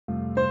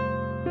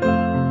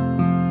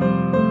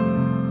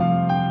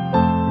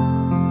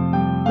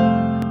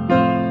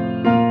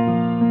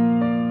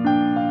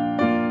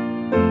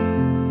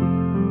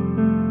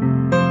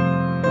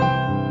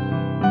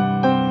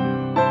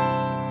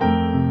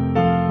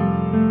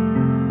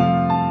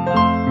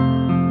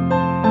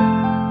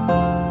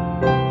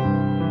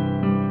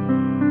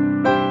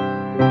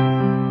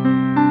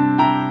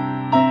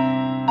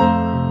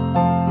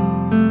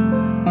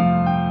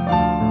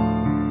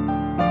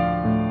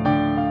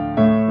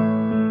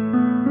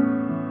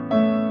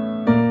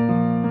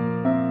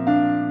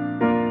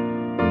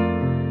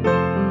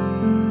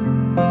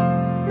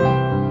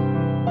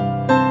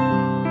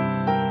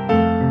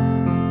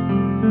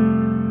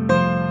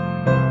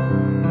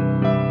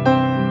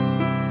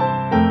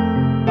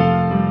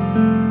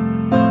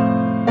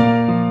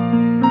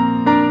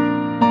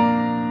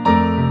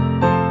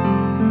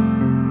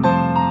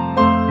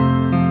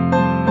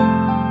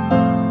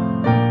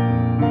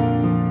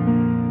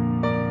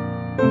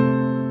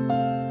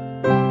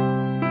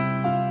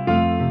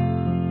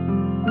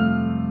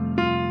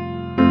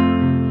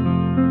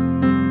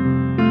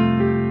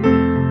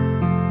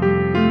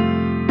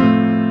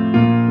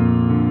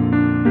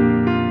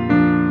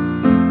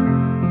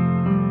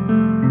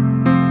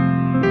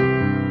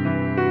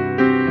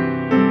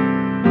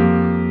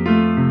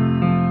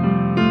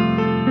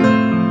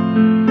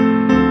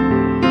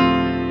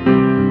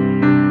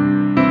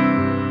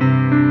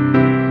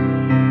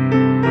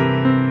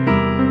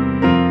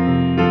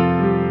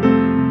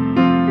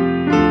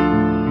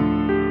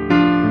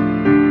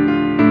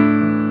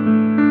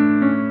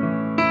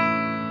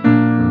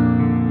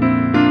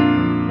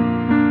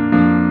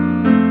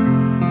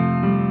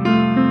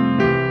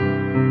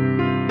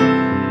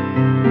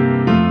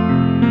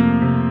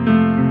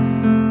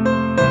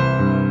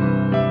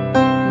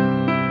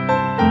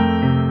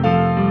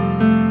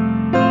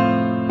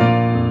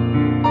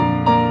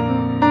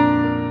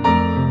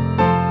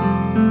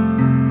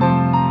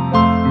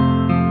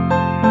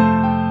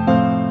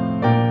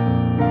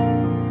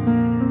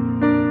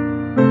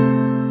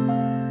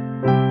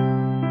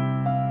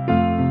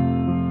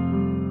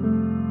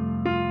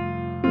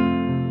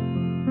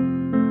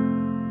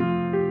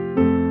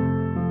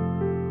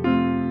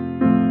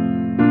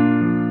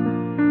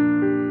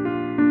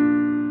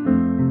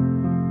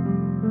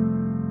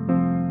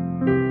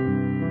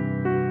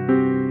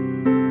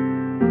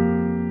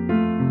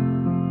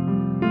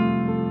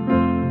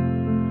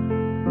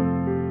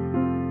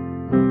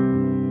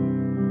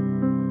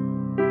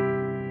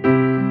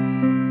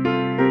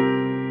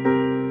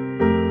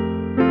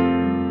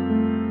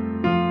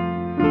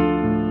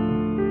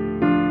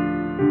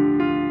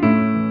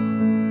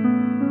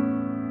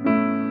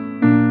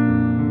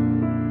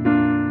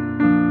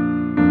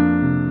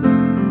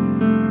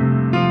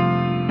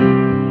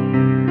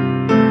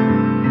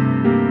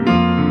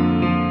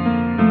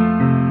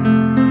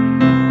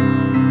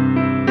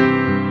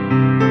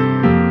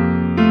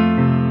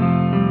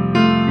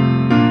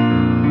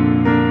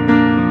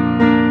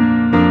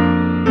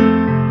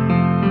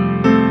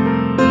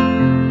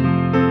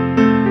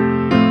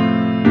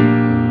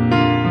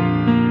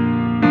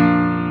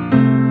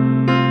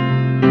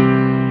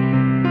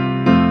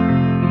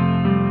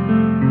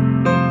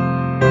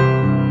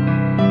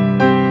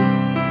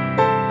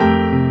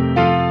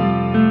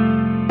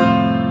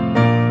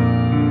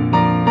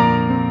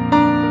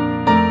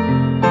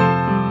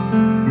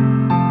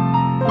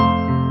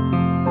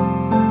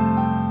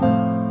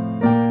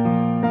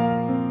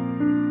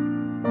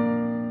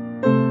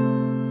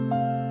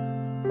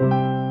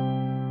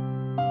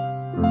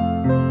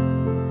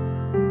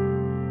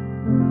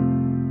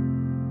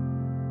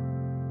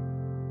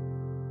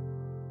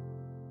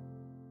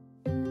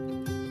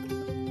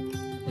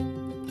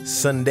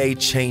Sunday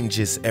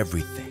changes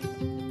everything.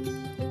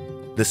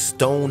 The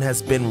stone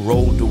has been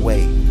rolled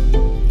away.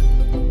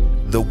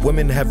 The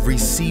women have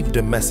received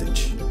a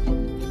message.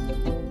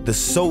 The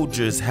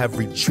soldiers have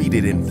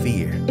retreated in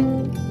fear.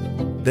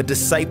 The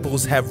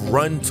disciples have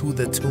run to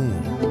the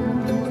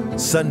tomb.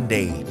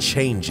 Sunday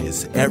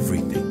changes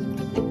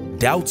everything.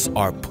 Doubts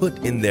are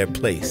put in their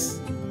place.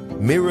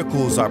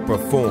 Miracles are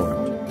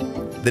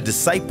performed. The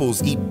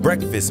disciples eat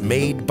breakfast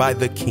made by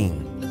the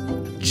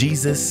King.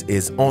 Jesus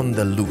is on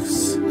the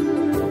loose.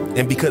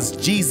 And because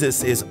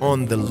Jesus is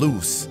on the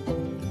loose,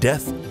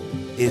 death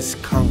is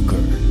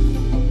conquered.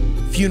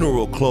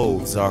 Funeral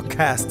clothes are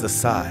cast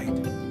aside.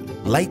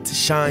 Light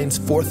shines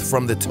forth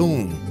from the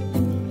tomb.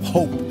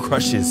 Hope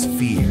crushes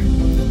fear.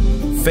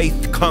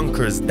 Faith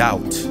conquers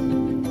doubt.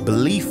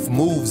 Belief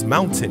moves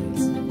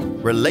mountains.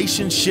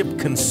 Relationship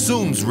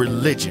consumes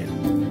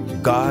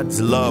religion.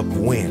 God's love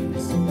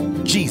wins.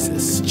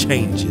 Jesus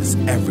changes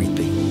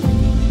everything.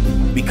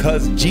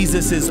 Because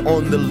Jesus is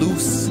on the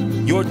loose,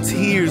 your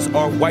tears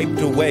are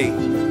wiped away.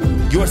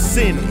 Your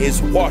sin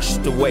is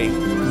washed away.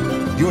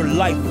 Your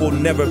life will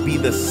never be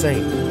the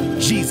same.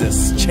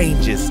 Jesus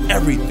changes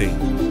everything.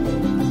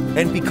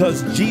 And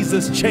because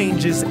Jesus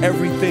changes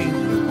everything,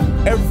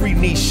 every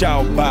knee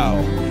shall bow,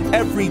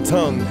 every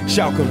tongue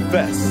shall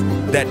confess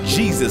that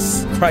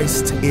Jesus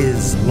Christ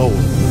is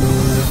Lord.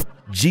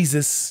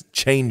 Jesus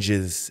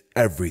changes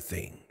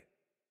everything.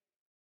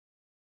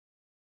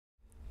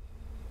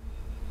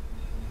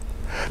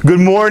 Good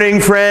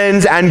morning,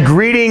 friends, and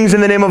greetings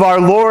in the name of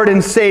our Lord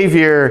and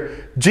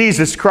Savior,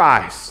 Jesus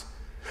Christ.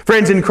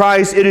 Friends in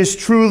Christ, it is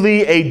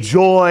truly a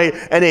joy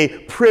and a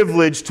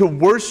privilege to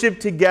worship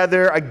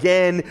together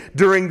again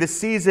during the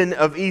season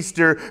of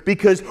Easter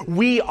because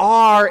we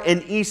are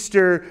an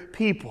Easter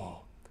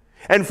people.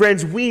 And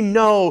friends, we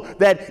know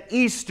that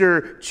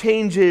Easter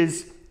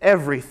changes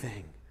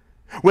everything.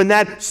 When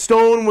that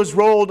stone was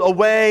rolled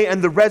away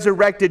and the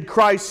resurrected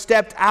Christ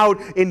stepped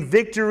out in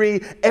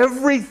victory,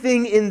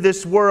 everything in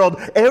this world,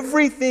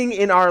 everything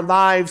in our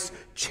lives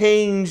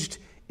changed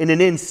in an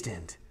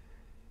instant.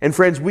 And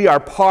friends, we are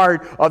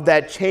part of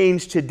that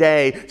change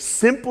today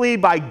simply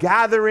by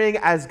gathering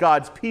as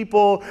God's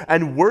people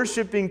and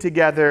worshiping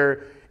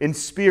together in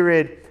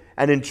spirit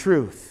and in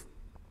truth.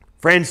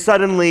 Friends,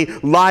 suddenly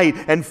light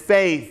and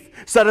faith,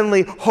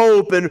 suddenly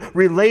hope and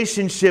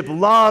relationship,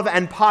 love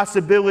and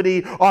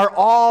possibility are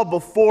all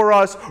before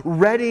us,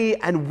 ready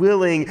and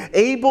willing,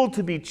 able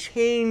to be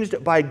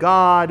changed by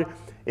God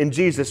in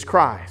Jesus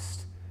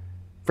Christ.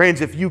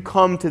 Friends, if you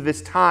come to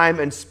this time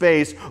and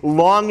space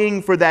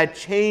longing for that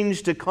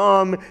change to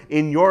come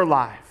in your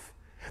life,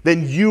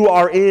 then you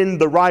are in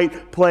the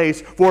right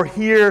place. For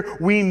here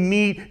we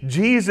meet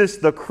Jesus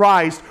the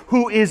Christ,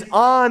 who is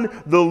on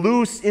the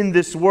loose in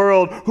this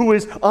world, who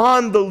is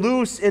on the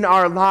loose in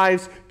our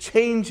lives,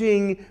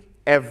 changing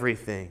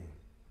everything.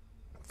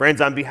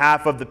 Friends, on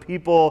behalf of the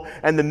people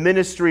and the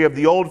ministry of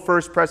the Old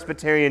First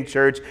Presbyterian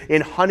Church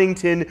in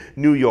Huntington,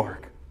 New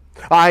York,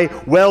 I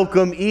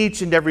welcome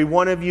each and every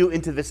one of you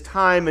into this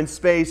time and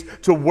space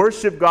to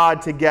worship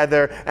God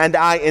together, and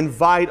I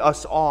invite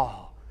us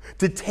all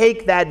to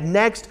take that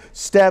next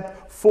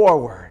step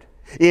forward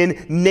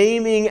in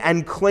naming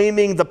and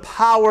claiming the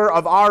power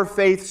of our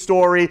faith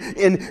story,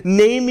 in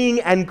naming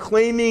and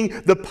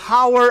claiming the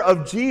power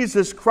of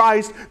Jesus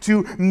Christ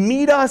to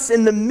meet us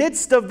in the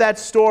midst of that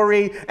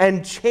story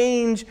and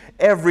change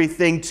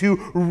everything, to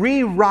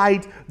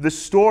rewrite the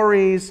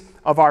stories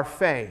of our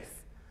faith,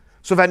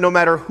 so that no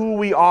matter who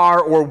we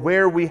are or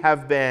where we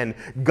have been,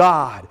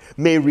 God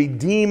may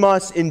redeem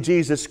us in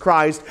Jesus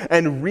Christ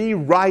and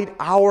rewrite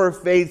our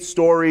faith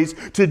stories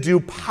to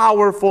do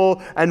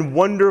powerful and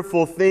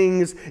wonderful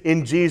things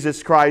in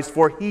Jesus Christ.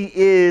 For He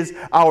is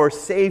our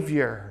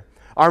Savior,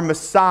 our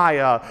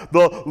Messiah,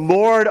 the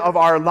Lord of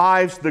our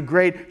lives, the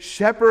great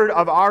shepherd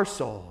of our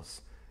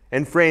souls.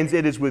 And friends,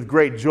 it is with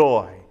great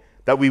joy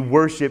that we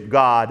worship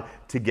God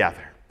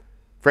together.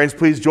 Friends,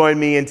 please join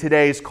me in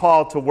today's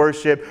call to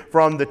worship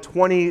from the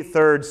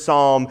 23rd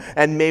Psalm,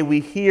 and may we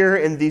hear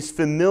in these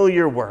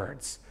familiar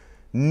words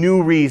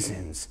new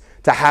reasons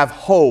to have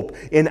hope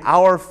in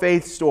our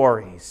faith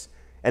stories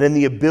and in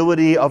the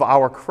ability of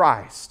our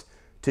Christ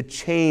to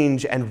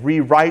change and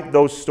rewrite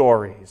those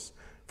stories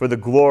for the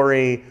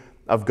glory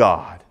of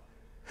God.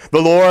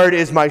 The Lord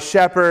is my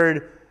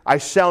shepherd, I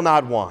shall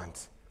not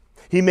want.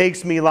 He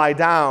makes me lie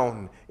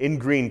down in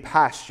green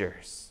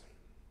pastures.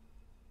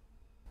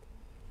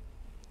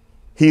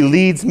 He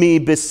leads me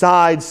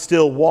beside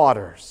still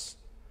waters,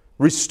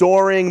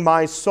 restoring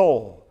my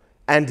soul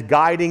and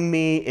guiding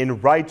me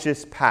in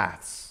righteous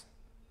paths.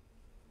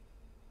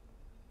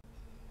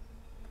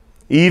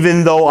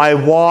 Even though I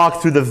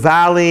walk through the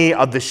valley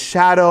of the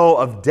shadow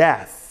of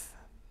death,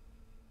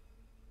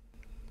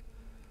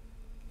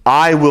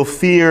 I will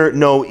fear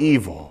no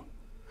evil,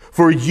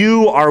 for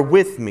you are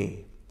with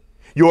me.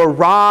 Your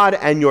rod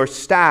and your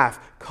staff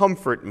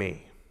comfort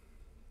me.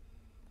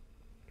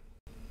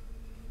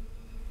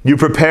 You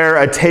prepare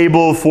a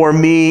table for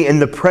me in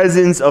the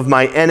presence of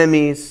my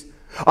enemies.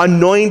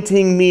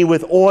 Anointing me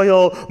with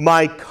oil,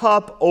 my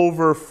cup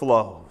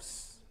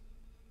overflows.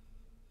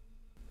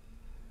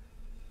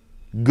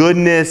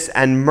 Goodness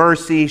and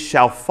mercy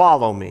shall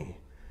follow me,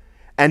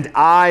 and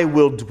I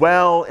will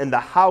dwell in the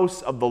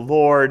house of the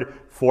Lord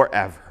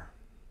forever.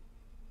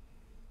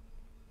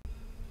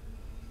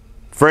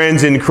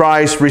 Friends in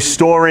Christ,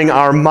 restoring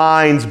our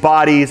minds,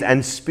 bodies,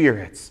 and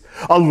spirits,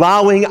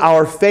 allowing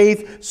our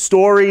faith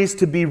stories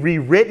to be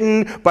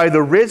rewritten by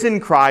the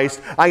risen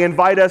Christ, I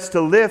invite us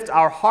to lift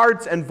our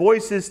hearts and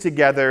voices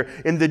together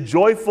in the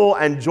joyful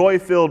and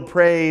joy-filled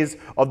praise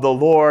of the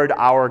Lord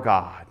our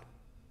God.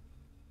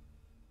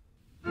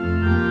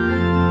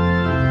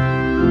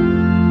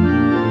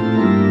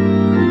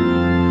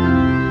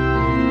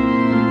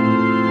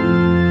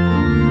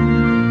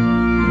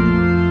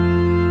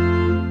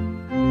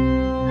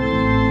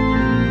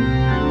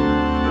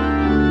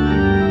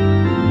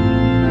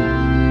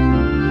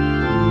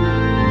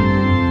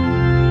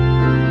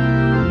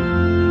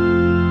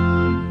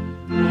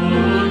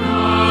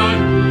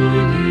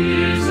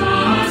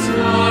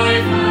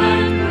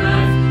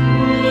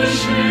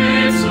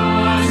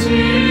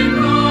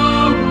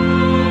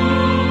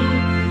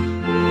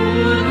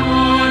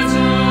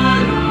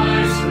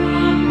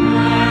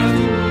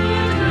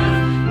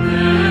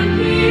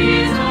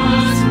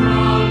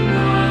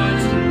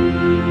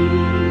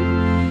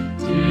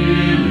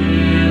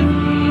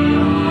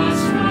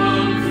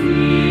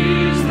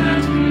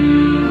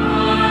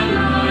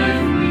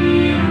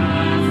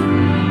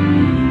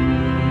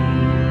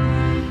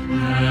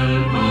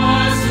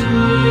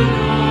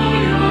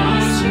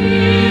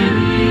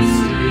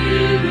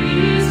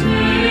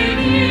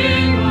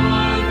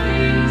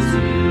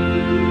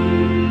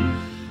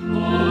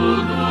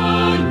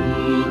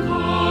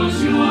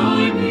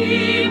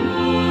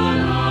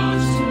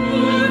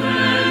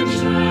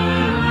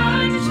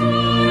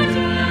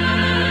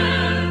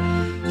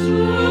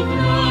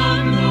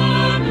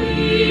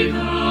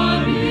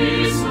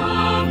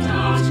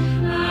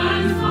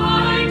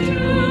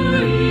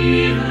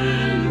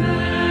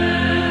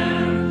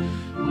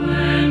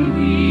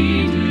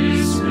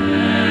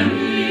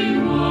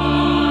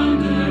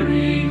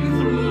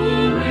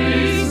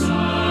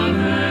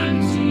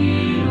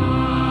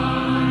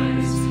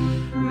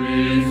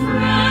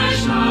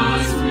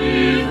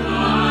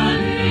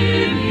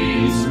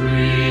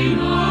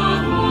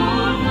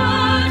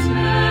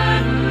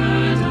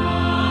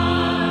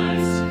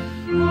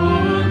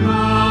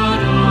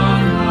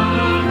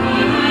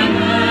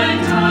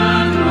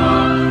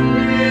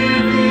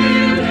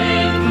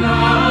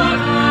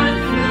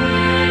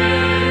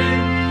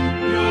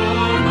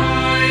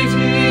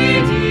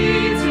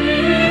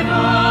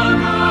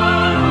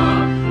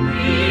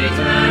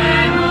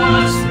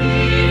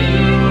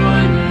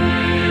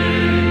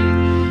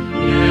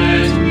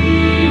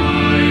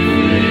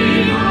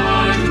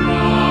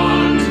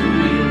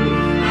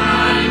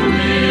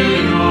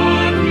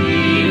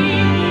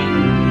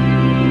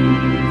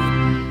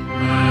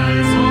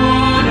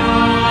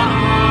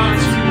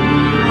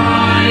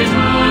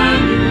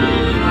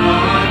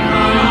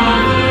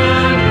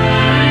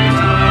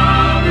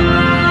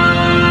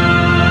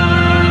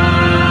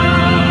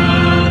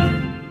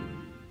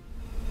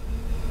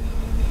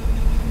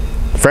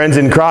 Friends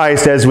in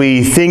Christ, as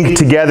we think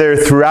together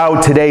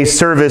throughout today's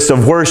service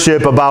of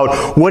worship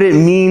about what it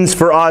means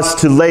for us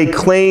to lay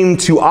claim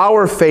to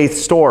our faith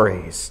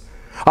stories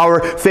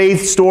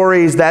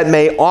that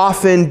may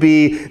often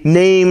be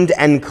named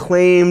and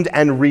claimed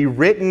and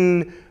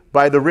rewritten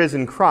by the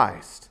risen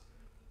Christ.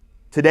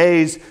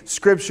 Today's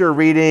scripture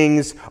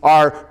readings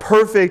are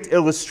perfect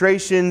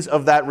illustrations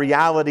of that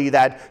reality,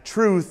 that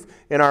truth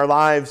in our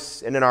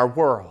lives and in our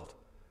world.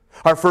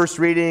 Our first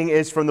reading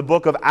is from the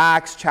book of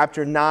Acts,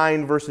 chapter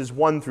 9, verses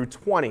 1 through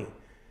 20.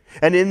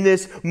 And in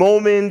this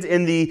moment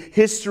in the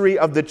history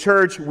of the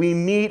church, we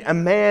meet a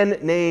man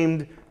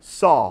named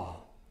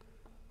Saul,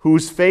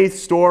 whose faith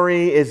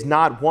story is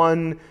not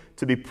one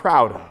to be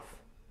proud of.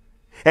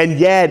 And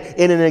yet,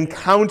 in an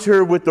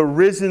encounter with the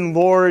risen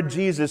Lord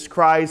Jesus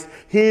Christ,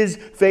 his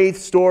faith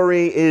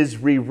story is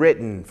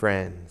rewritten,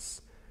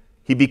 friends.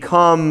 He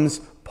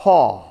becomes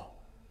Paul.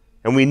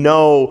 And we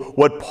know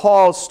what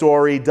Paul's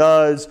story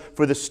does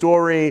for the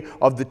story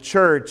of the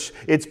church,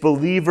 its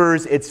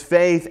believers, its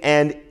faith,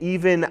 and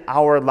even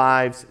our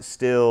lives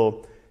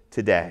still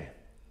today.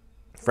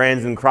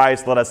 Friends in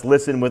Christ, let us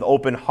listen with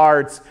open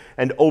hearts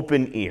and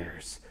open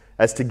ears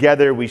as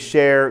together we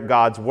share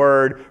God's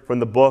word from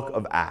the book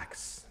of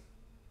Acts.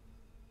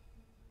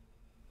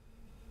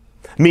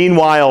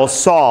 Meanwhile,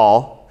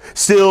 Saul,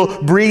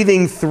 still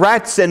breathing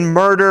threats and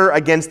murder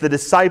against the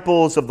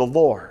disciples of the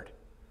Lord,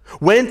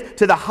 went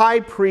to the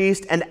high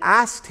priest and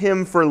asked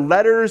him for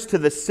letters to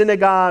the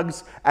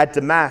synagogues at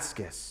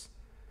Damascus,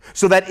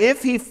 so that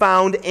if he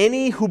found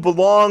any who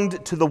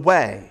belonged to the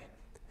way,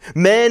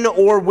 men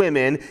or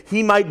women,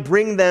 he might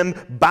bring them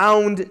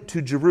bound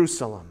to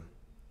Jerusalem.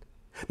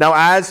 Now,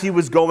 as he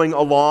was going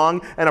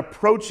along and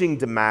approaching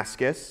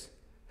Damascus,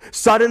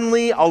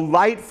 suddenly a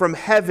light from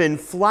heaven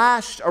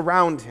flashed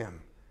around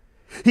him.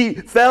 He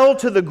fell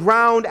to the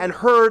ground and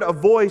heard a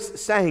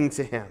voice saying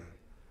to him,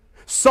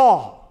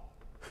 "Saul,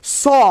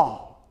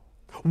 Saul,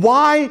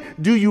 why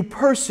do you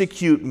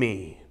persecute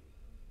me?"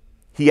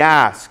 He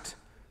asked,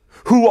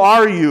 "Who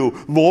are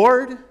you,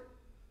 Lord?"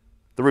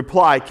 The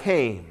reply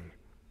came,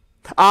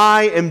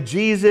 "I am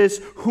Jesus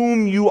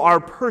whom you are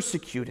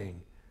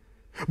persecuting.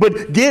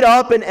 But get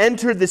up and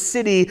enter the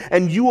city,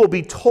 and you will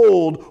be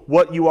told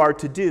what you are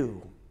to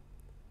do."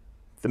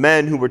 The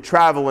men who were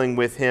traveling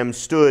with him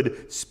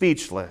stood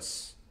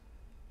speechless,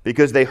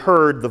 because they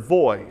heard the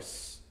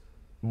voice,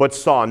 but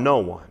saw no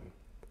one.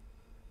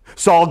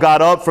 Saul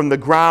got up from the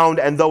ground,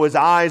 and though his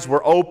eyes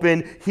were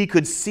open, he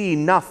could see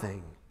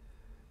nothing.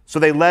 So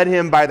they led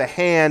him by the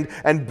hand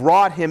and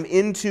brought him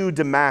into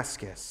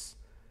Damascus.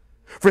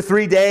 For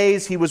 3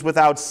 days he was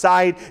without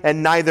sight,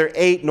 and neither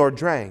ate nor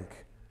drank.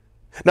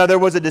 Now there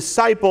was a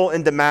disciple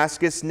in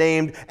Damascus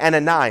named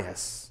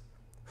Ananias.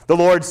 The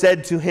Lord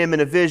said to him in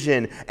a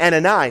vision,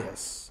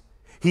 "Ananias."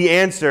 He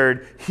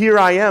answered, "Here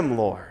I am,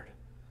 Lord."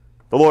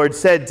 The Lord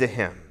said to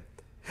him,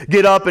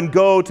 "Get up and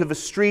go to the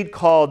street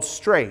called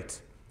Straight,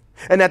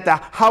 and at the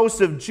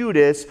house of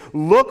Judas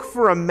look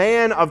for a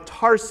man of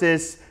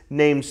Tarsus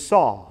named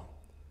Saul.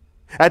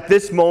 At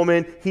this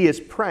moment he is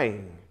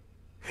praying,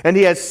 and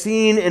he has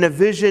seen in a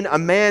vision a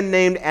man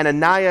named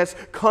Ananias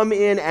come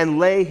in and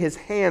lay his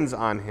hands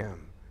on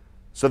him,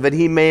 so that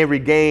he may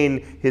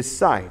regain his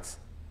sight."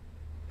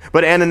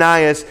 But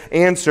Ananias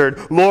answered,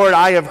 "Lord,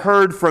 I have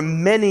heard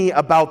from many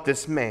about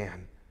this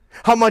man,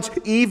 how much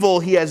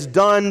evil he has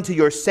done to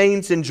your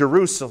saints in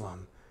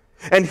Jerusalem.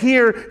 And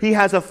here he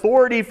has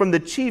authority from the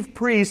chief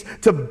priests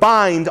to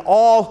bind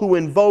all who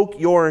invoke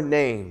your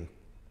name."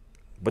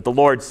 But the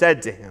Lord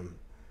said to him,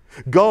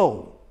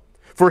 "Go,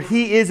 for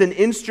he is an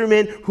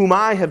instrument whom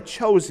I have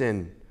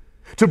chosen,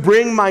 to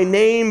bring my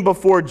name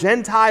before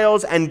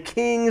Gentiles and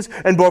kings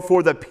and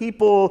before the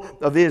people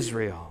of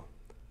Israel.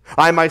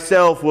 I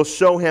myself will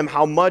show him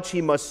how much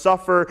he must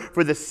suffer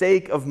for the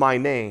sake of my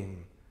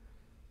name."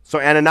 So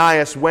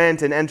Ananias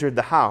went and entered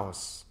the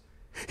house.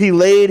 He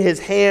laid his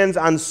hands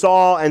on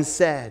Saul and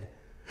said,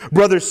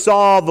 "Brother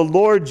Saul, the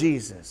Lord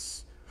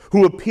Jesus,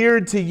 who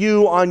appeared to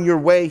you on your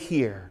way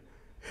here,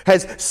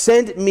 has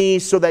sent me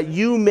so that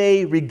you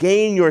may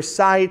regain your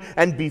sight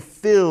and be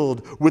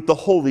filled with the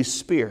Holy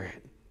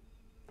Spirit."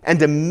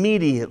 And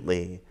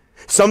immediately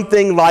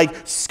something like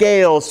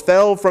scales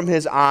fell from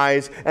his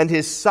eyes, and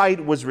his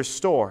sight was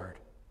restored.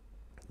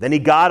 Then he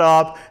got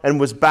up and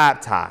was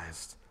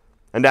baptized.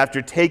 And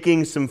after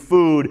taking some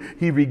food,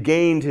 he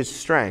regained his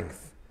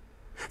strength.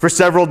 For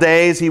several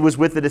days he was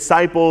with the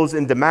disciples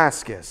in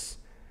Damascus.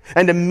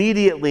 And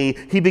immediately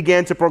he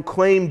began to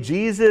proclaim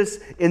Jesus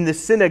in the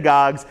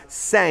synagogues,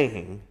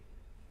 saying,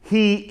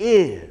 "He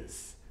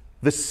is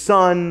the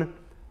Son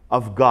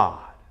of God."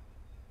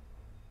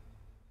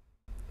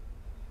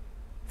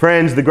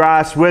 Friends, the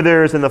grass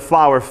withers and the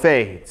flower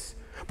fades,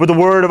 but the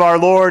word of our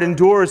Lord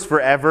endures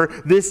forever.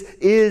 This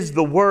is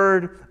the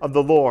word of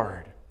the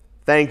Lord.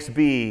 Thanks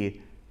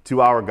be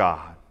to our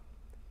God.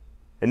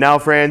 And now,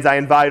 friends, I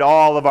invite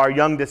all of our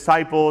young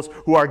disciples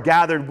who are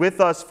gathered with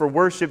us for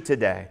worship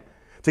today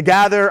to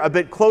gather a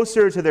bit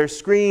closer to their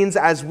screens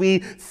as we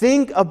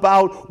think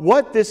about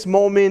what this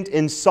moment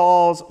in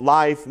Saul's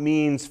life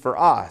means for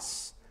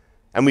us.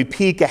 And we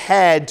peek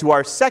ahead to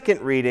our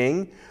second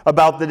reading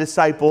about the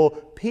disciple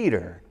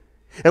Peter.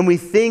 And we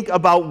think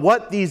about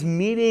what these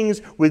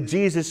meetings with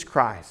Jesus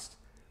Christ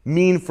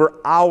mean for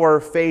our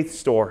faith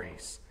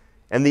stories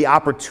and the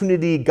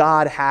opportunity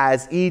God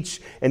has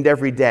each and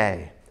every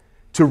day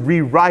to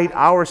rewrite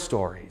our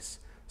stories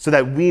so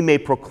that we may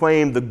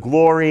proclaim the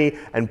glory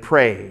and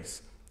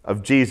praise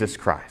of Jesus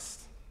Christ.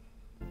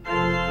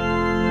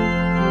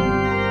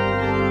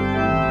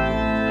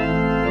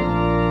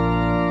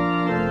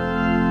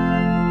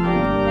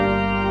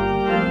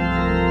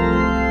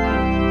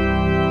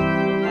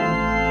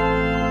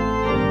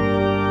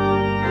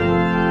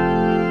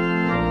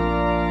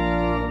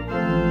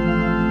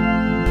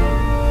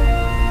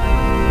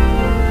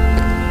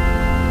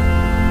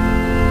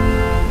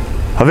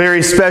 A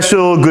very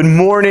special good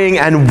morning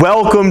and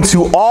welcome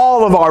to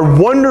all of our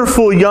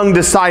wonderful young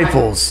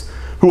disciples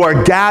who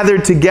are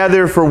gathered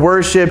together for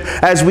worship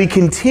as we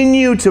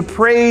continue to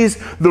praise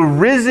the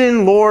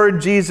risen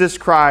Lord Jesus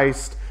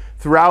Christ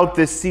throughout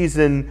this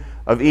season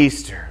of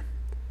Easter.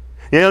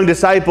 Young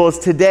disciples,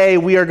 today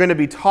we are going to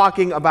be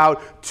talking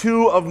about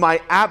two of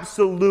my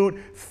absolute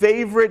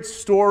favorite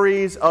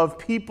stories of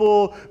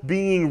people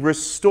being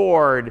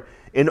restored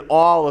in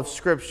all of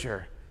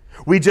Scripture.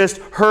 We just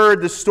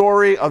heard the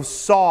story of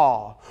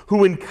Saul,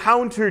 who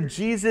encountered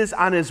Jesus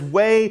on his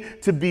way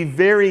to be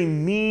very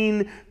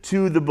mean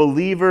to the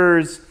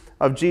believers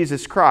of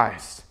Jesus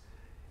Christ.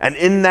 And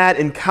in that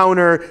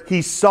encounter,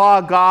 he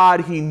saw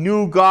God, he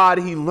knew God,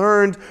 he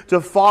learned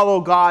to follow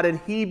God, and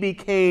he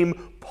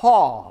became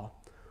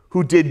Paul,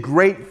 who did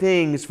great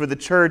things for the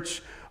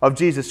church of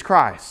Jesus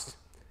Christ.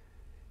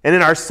 And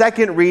in our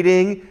second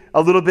reading,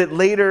 a little bit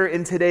later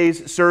in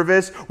today's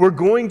service, we're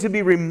going to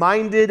be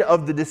reminded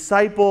of the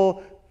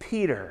disciple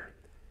Peter.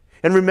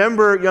 And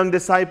remember, young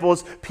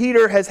disciples,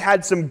 Peter has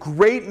had some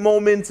great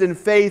moments in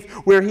faith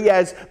where he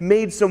has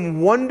made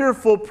some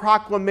wonderful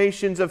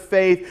proclamations of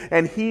faith,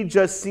 and he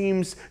just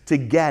seems to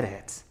get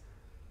it.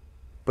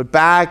 But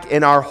back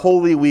in our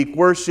Holy Week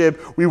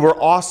worship, we were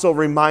also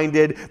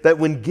reminded that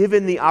when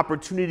given the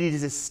opportunity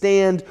to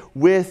stand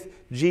with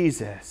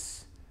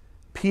Jesus,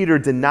 Peter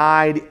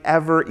denied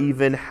ever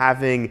even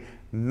having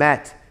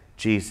met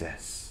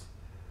Jesus.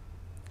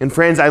 And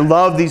friends, I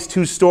love these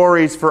two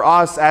stories for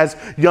us as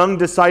young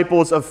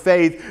disciples of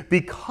faith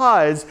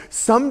because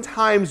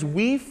sometimes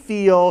we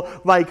feel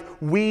like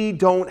we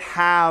don't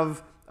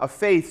have a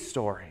faith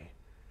story.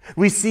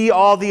 We see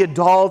all the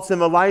adults in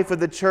the life of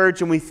the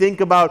church and we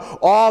think about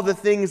all the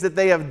things that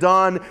they have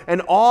done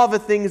and all the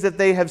things that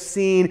they have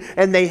seen,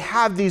 and they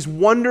have these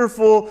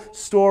wonderful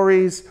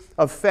stories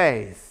of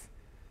faith.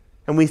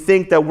 And we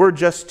think that we're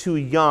just too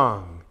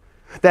young,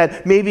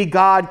 that maybe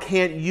God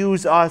can't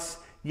use us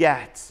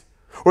yet,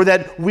 or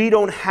that we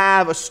don't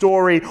have a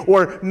story,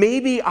 or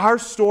maybe our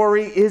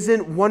story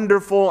isn't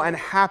wonderful and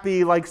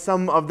happy like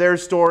some of their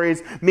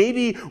stories.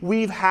 Maybe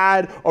we've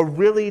had a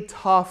really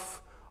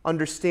tough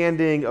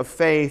understanding of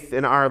faith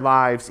in our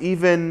lives,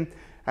 even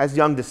as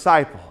young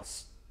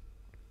disciples.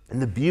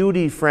 And the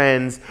beauty,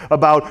 friends,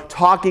 about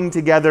talking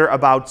together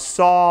about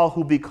Saul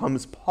who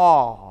becomes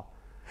Paul,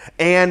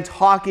 and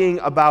talking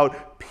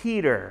about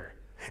Peter,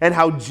 and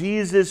how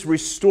Jesus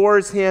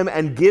restores him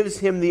and gives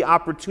him the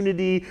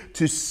opportunity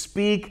to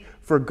speak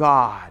for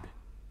God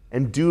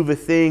and do the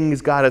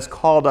things God has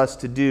called us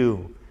to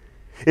do,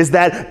 is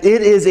that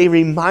it is a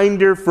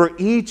reminder for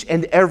each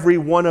and every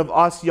one of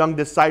us young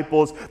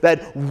disciples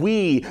that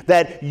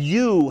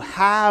you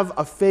have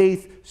a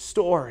faith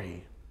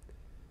story.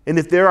 And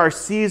if there are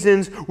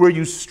seasons where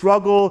you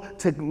struggle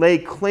to lay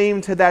claim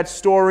to that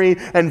story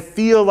and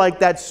feel like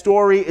that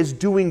story is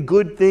doing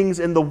good things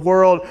in the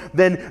world,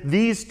 then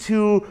these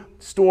two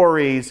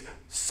stories,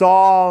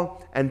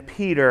 Saul and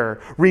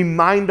Peter,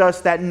 remind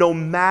us that no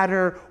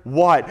matter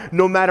what,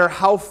 no matter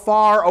how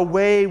far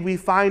away we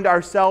find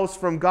ourselves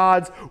from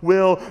God's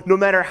will, no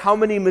matter how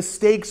many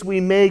mistakes we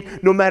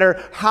make, no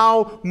matter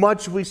how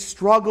much we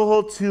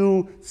struggle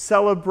to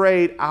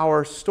celebrate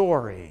our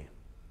story,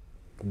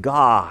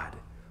 God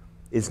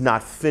is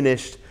not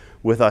finished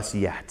with us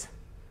yet.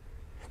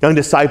 Young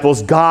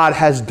disciples, God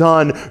has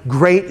done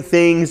great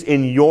things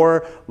in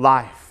your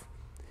life.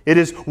 It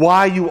is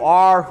why you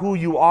are who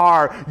you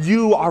are.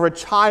 You are a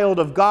child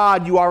of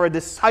God. You are a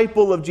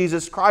disciple of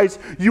Jesus Christ.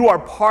 You are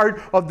part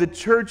of the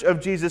church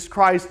of Jesus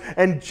Christ.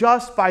 And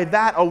just by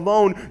that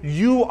alone,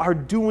 you are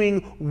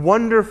doing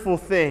wonderful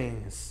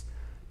things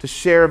to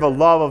share the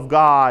love of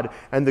God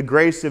and the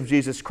grace of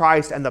Jesus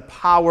Christ and the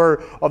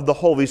power of the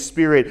Holy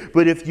Spirit.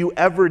 But if you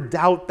ever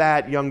doubt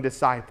that, young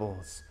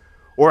disciples,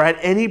 or at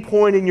any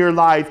point in your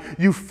life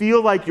you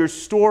feel like your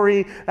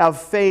story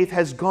of faith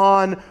has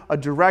gone a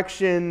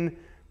direction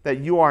that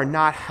you are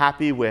not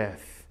happy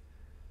with,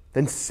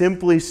 then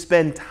simply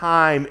spend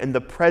time in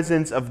the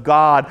presence of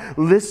God.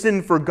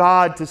 Listen for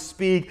God to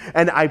speak,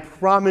 and I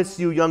promise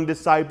you, young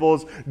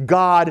disciples,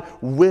 God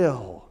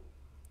will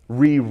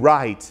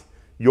rewrite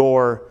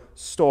your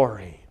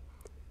story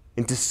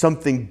into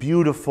something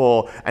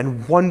beautiful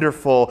and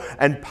wonderful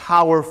and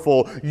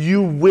powerful.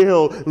 You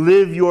will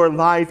live your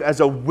life as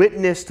a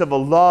witness to the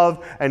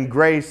love and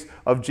grace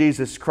of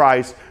Jesus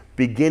Christ,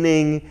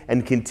 beginning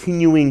and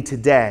continuing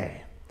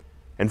today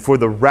and for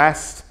the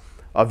rest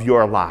of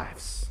your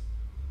lives.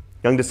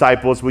 Young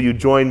disciples, will you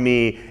join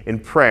me in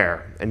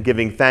prayer and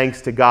giving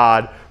thanks to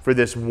God for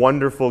this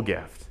wonderful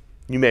gift?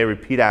 You may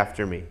repeat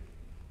after me.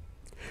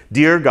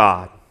 Dear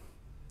God,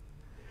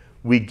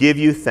 we give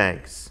you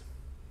thanks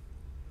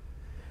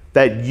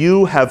that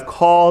you have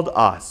called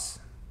us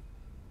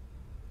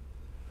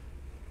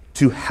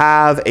to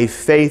have a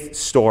faith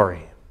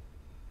story.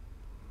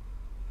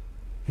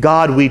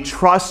 God, we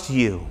trust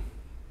you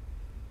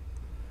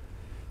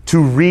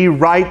to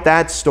rewrite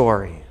that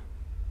story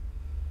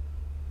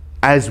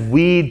as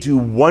we do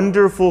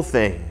wonderful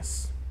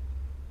things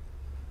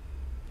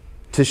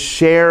to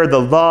share the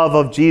love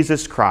of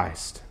Jesus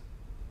Christ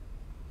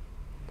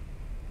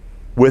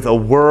with a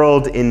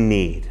world in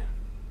need.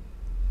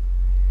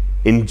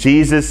 In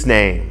Jesus'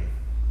 name.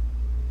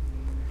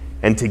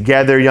 And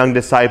together, young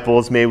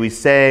disciples, may we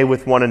say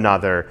with one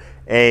another,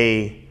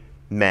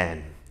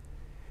 Amen.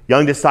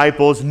 Young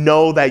disciples,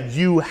 know that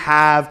you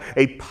have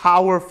a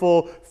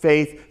powerful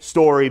faith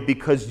story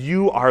because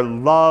you are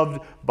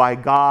loved by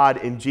God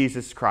in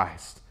Jesus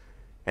Christ.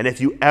 And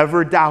if you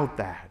ever doubt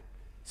that,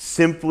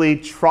 simply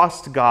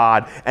trust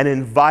God and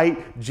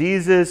invite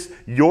Jesus,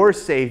 your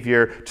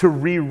Savior, to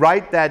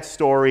rewrite that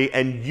story,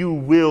 and you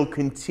will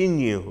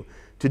continue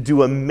to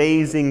do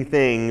amazing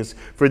things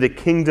for the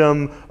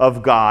kingdom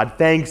of God.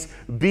 Thanks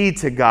be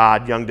to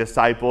God, young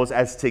disciples,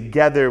 as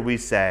together we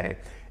say,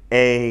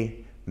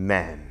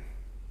 Amen.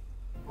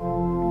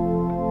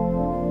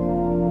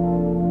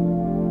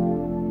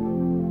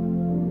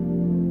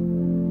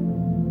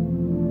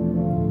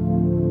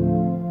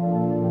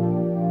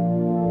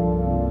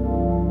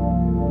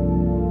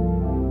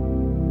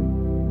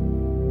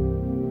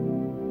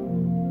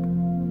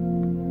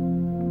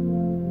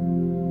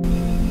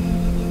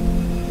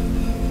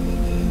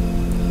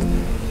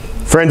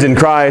 Friends in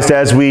Christ,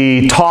 as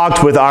we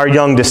talked with our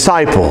young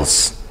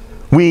disciples,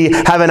 We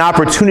have an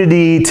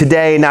opportunity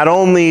today not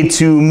only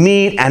to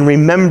meet and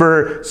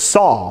remember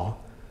Saul,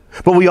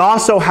 but we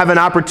also have an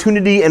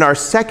opportunity in our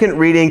second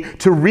reading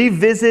to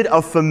revisit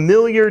a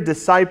familiar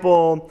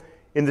disciple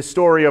in the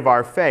story of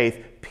our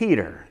faith,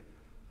 Peter,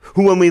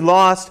 who when we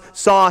last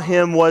saw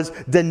him was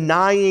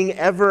denying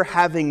ever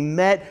having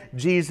met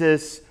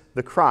Jesus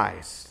the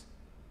Christ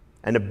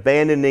and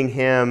abandoning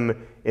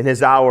him in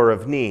his hour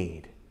of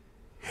need.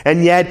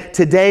 And yet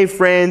today,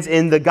 friends,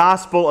 in the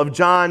Gospel of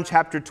John,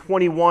 chapter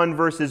 21,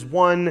 verses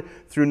 1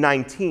 through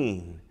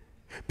 19,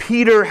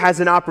 Peter has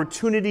an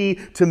opportunity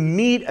to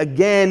meet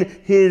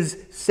again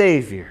his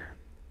Savior,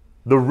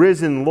 the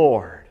risen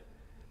Lord,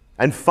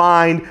 and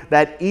find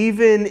that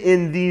even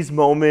in these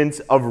moments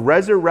of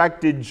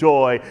resurrected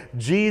joy,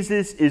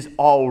 Jesus is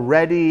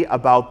already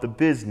about the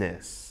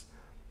business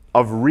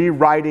of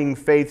rewriting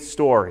faith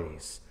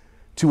stories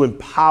to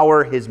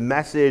empower his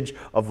message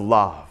of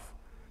love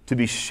to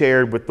be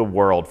shared with the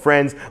world.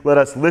 Friends, let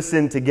us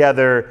listen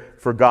together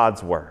for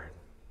God's word.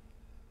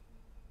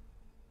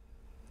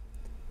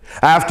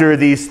 After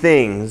these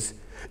things,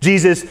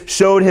 Jesus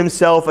showed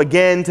himself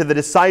again to the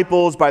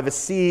disciples by the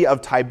Sea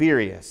of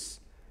Tiberias.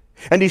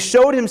 And he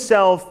showed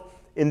himself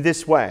in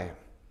this way.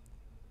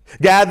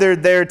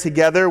 Gathered there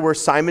together were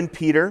Simon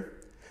Peter,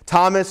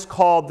 Thomas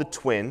called the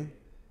twin,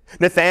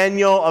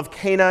 Nathanael of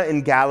Cana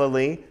in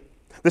Galilee,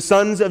 the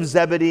sons of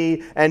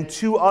Zebedee, and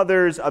two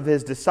others of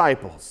his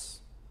disciples.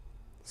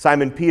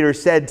 Simon Peter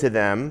said to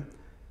them,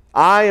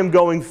 "I am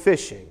going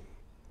fishing."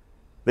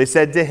 They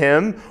said to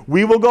him,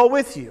 "We will go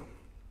with you."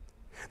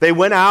 They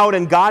went out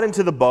and got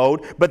into the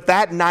boat, but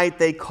that night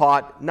they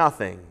caught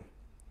nothing.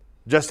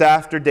 Just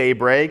after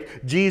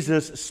daybreak,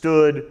 Jesus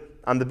stood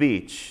on the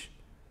beach.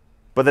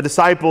 But the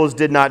disciples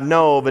did not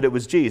know that it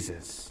was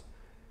Jesus.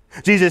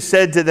 Jesus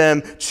said to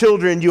them,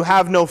 "Children, you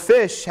have no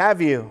fish,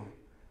 have you?"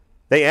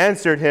 They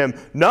answered him,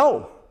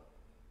 "No."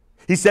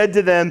 He said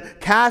to them,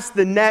 "Cast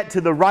the net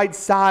to the right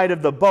side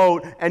of the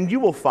boat, and you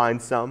will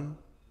find some."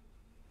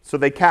 So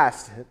they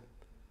cast it.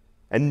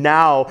 And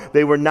now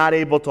they were not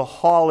able to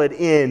haul it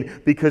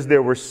in because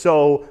there were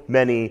so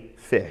many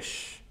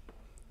fish.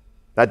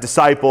 That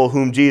disciple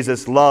whom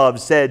Jesus loved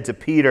said to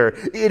Peter,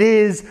 "It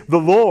is the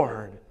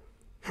Lord."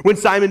 When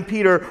Simon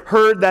Peter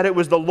heard that it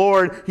was the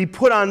Lord, he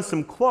put on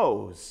some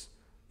clothes,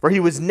 for he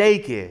was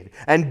naked,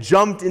 and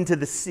jumped into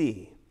the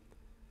sea.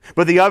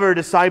 But the other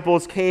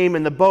disciples came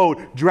in the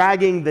boat,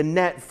 dragging the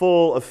net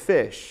full of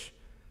fish,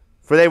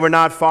 for they were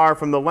not far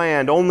from the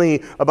land,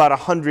 only about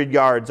 100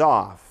 yards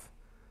off.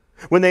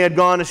 When they had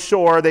gone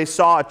ashore, they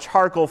saw a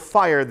charcoal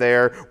fire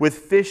there with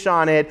fish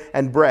on it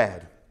and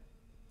bread.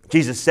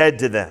 Jesus said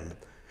to them,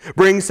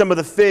 "Bring some of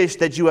the fish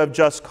that you have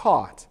just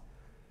caught."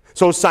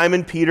 So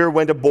Simon Peter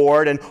went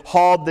aboard and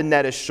hauled the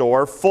net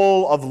ashore,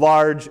 full of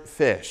large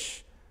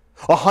fish,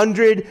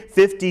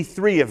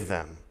 153 of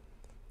them.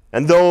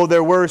 And though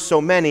there were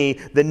so many,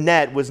 the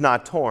net was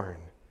not torn.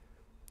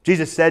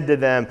 Jesus said to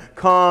them,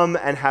 "Come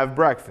and have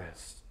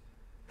breakfast."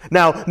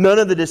 Now, none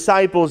of the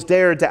disciples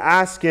dared to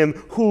ask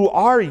him, "Who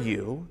are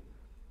you?"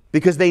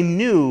 because they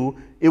knew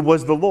it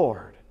was the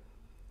Lord.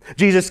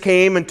 Jesus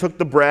came and took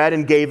the bread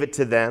and gave it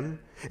to them,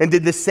 and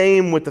did the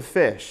same with the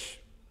fish.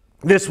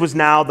 This was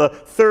now the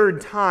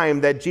third time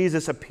that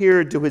Jesus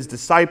appeared to his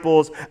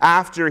disciples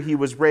after he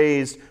was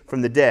raised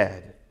from the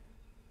dead.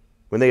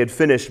 When they had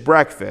finished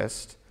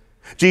breakfast,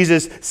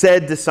 Jesus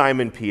said to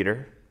Simon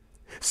Peter,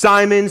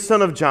 "Simon,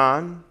 son of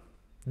John,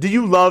 do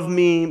you love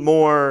me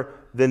more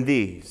than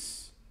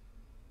these?"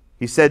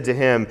 He said to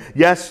him,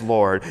 "Yes,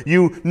 Lord,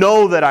 you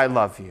know that I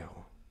love you."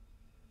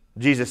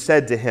 Jesus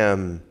said to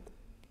him,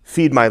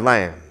 "Feed my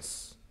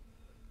lambs."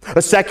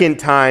 A second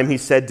time he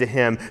said to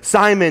him,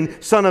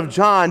 "Simon, son of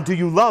John, do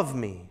you love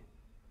me?"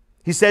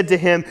 He said to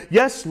him,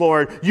 "Yes,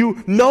 Lord,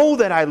 you know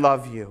that I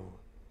love you."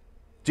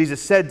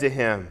 Jesus said to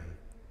him,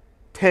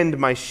 "Tend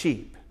my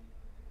sheep."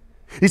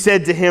 He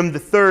said to him the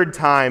third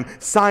time,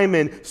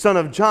 "Simon, son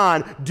of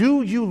John,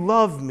 do you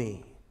love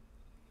me?"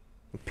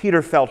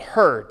 Peter felt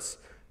hurt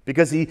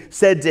because he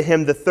said to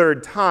him the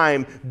third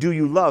time, "Do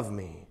you love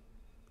me?"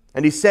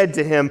 And he said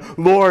to him,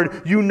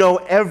 "Lord, you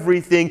know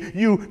everything.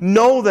 You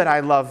know that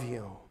I love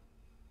you."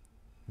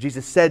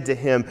 Jesus said to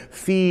him,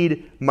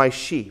 "Feed my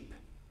sheep.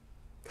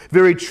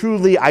 Very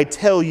truly I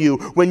tell you,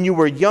 when you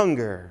were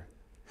younger,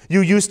 you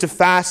used to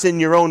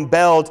fasten your own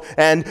belt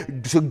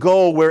and to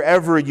go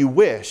wherever you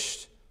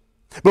wished.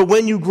 But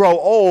when you grow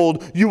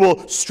old, you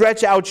will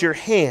stretch out your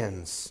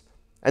hands,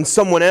 and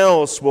someone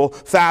else will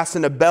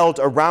fasten a belt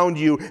around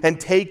you and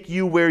take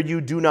you where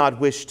you do not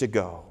wish to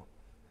go."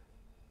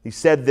 He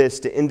said this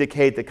to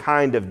indicate the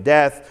kind of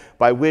death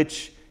by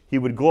which he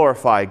would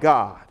glorify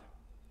God.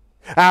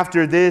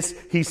 After this,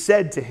 he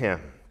said to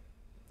him,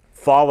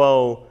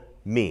 "Follow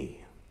me."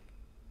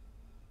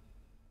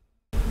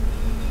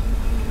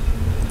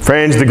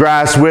 Friends, the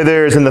grass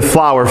withers and the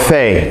flower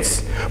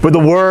fades, but the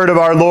word of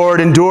our Lord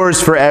endures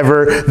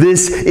forever.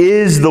 This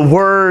is the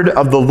word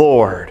of the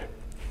Lord.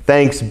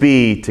 Thanks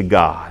be to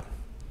God.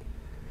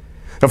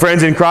 Now,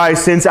 friends in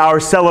Christ, since our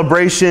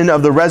celebration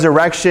of the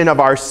resurrection of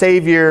our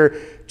Savior,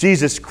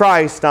 Jesus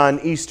Christ on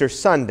Easter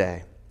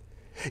Sunday.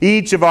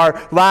 Each of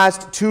our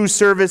last two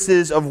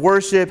services of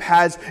worship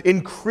has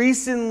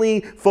increasingly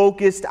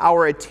focused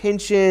our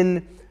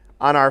attention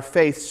on our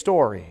faith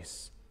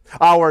stories,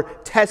 our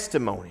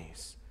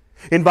testimonies,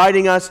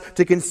 inviting us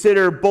to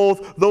consider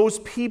both those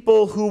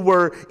people who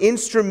were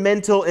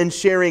instrumental in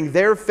sharing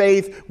their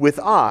faith with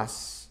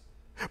us,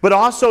 but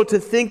also to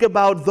think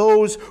about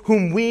those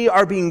whom we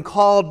are being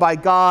called by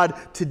God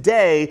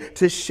today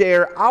to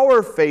share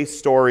our faith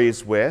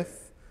stories with,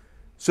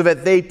 so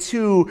that they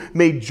too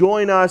may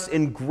join us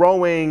in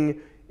growing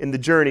in the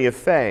journey of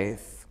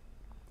faith.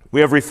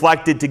 We have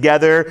reflected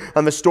together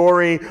on the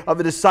story of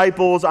the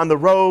disciples on the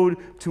road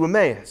to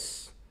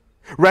Emmaus,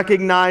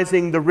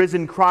 recognizing the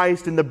risen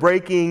Christ in the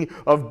breaking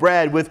of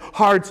bread, with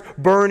hearts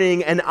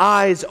burning and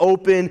eyes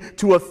open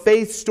to a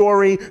faith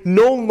story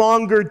no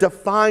longer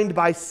defined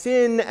by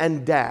sin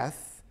and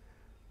death,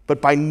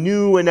 but by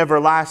new and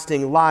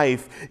everlasting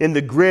life in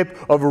the grip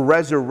of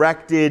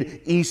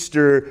resurrected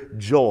Easter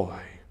joy.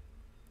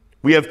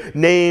 We have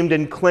named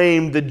and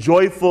claimed the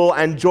joyful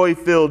and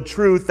joy-filled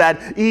truth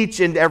that each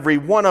and every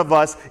one of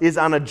us is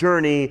on a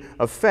journey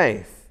of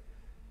faith.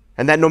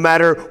 And that no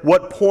matter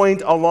what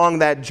point along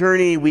that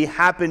journey we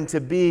happen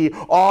to be,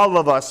 all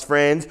of us,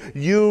 friends,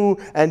 you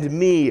and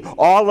me,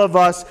 all of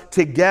us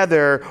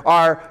together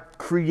are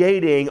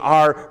creating,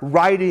 are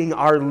writing,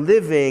 are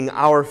living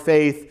our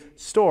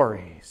faith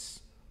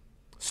stories.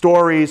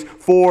 Stories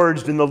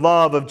forged in the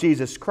love of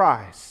Jesus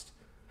Christ.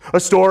 A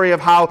story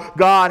of how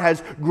God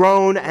has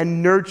grown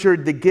and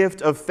nurtured the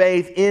gift of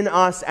faith in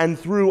us and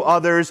through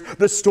others.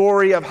 The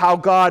story of how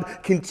God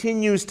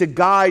continues to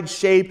guide,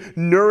 shape,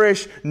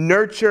 nourish,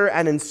 nurture,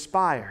 and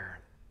inspire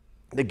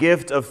the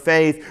gift of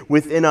faith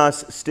within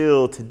us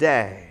still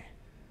today.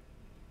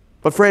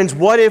 But friends,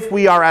 what if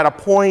we are at a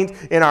point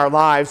in our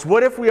lives,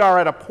 what if we are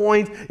at a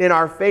point in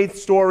our faith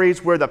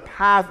stories where the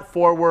path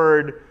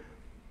forward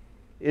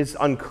is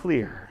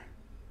unclear?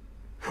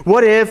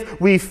 What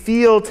if we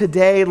feel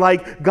today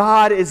like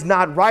God is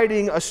not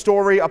writing a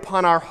story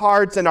upon our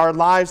hearts and our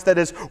lives that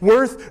is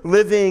worth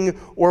living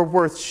or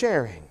worth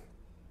sharing?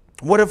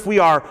 What if we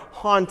are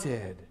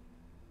haunted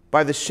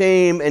by the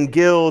shame and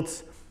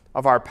guilt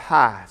of our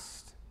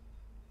past?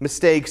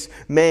 Mistakes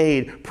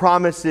made,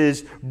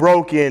 promises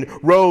broken,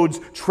 roads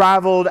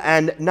traveled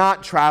and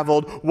not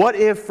traveled. What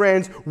if,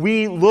 friends,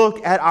 we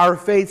look at our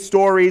faith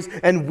stories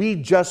and we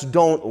just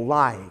don't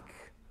like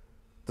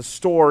the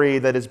story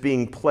that is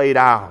being played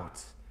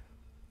out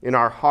in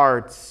our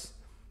hearts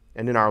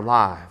and in our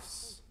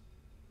lives?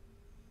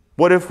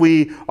 What if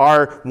we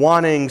are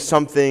wanting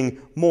something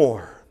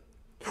more?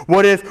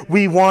 What if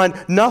we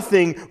want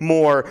nothing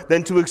more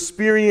than to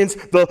experience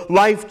the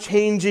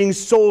life-changing,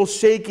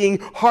 soul-shaking,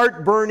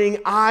 heart-burning,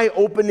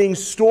 eye-opening,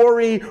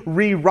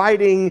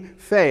 story-rewriting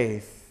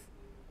faith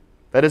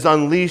that is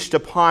unleashed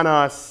upon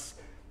us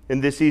in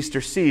this Easter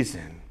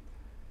season,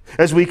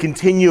 as we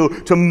continue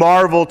to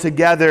marvel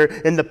together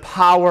in the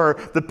power,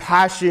 the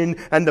passion,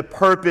 and the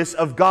purpose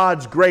of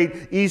God's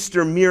great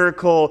Easter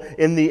miracle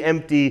in the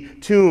empty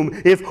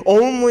tomb? If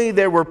only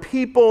there were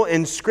people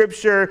in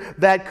Scripture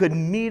that could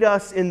meet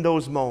us in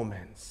those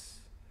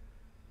moments.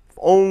 If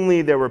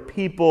only there were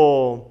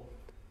people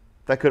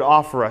that could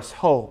offer us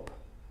hope.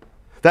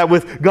 That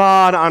with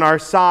God on our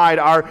side,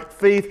 our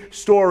faith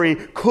story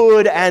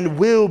could and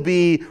will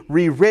be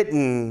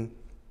rewritten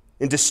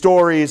into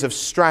stories of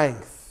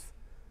strength,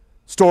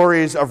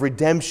 stories of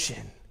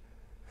redemption,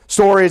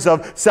 stories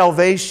of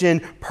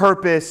salvation,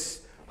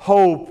 purpose,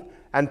 hope,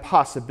 and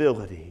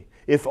possibility.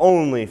 If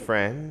only,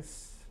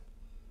 friends.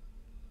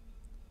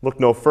 Look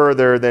no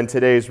further than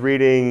today's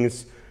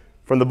readings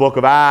from the book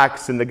of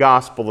Acts and the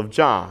Gospel of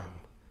John,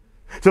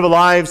 to the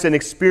lives and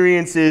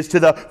experiences, to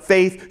the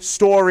faith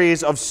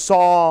stories of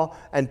Saul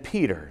and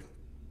Peter,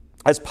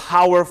 as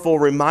powerful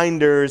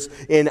reminders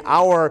in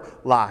our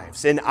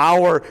lives, in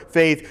our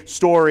faith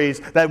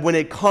stories, that when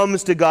it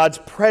comes to God's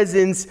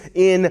presence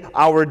in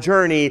our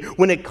journey,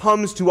 when it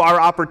comes to our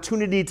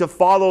opportunity to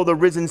follow the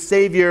risen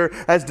Savior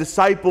as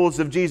disciples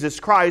of Jesus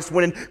Christ,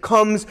 when it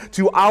comes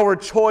to our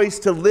choice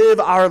to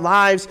live our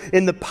lives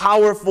in the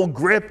powerful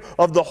grip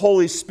of the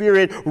Holy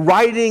Spirit,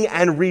 writing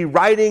and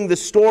rewriting the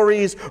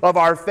stories of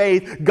our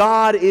faith,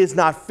 God is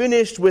not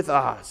finished with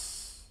us.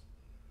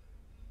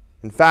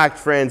 In fact,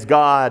 friends,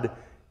 God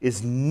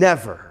is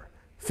never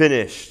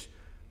finished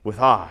with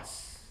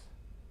us,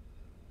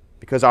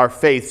 because our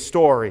faith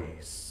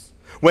stories,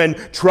 when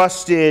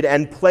trusted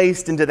and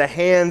placed into the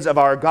hands of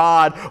our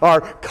God, are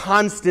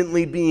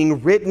constantly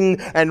being written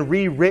and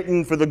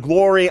rewritten for the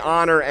glory,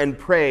 honor, and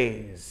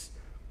praise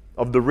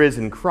of the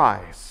risen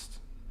Christ.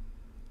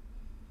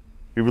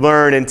 We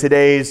learn in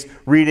today's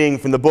reading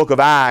from the book of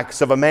Acts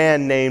of a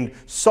man named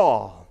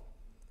Saul.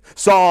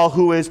 Saul,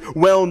 who is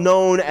well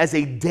known as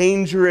a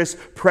dangerous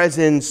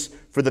presence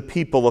for the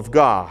people of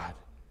God.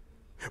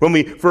 When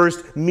we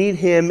first meet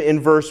him in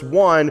verse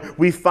 1,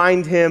 we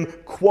find him,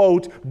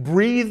 quote,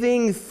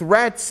 breathing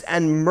threats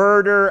and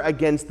murder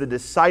against the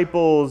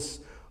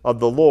disciples of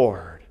the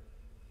Lord.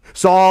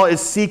 Saul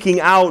is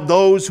seeking out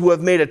those who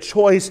have made a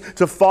choice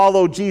to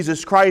follow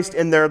Jesus Christ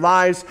in their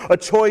lives, a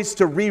choice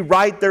to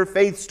rewrite their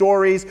faith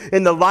stories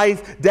in the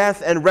life,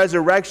 death, and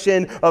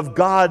resurrection of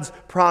God's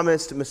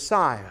promised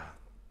Messiah,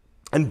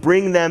 and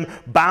bring them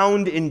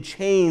bound in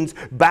chains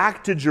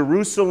back to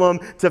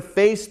Jerusalem to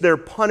face their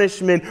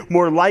punishment,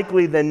 more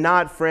likely than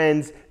not,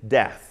 friends,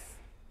 death.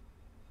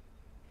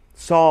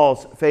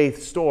 Saul's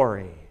faith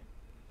story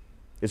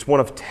is one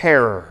of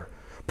terror,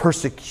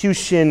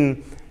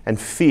 persecution, and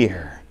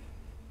fear.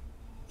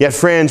 Yet,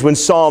 friends, when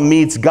Saul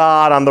meets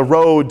God on the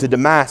road to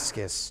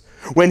Damascus,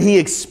 when he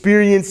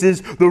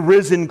experiences the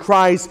risen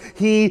Christ,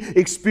 he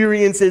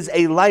experiences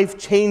a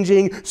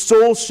life-changing,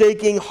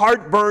 soul-shaking,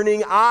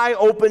 heart-burning,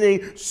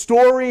 eye-opening,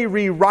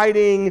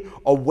 story-rewriting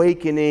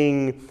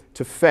awakening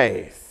to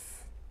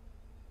faith.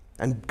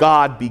 And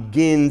God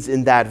begins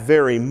in that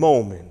very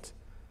moment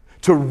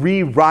to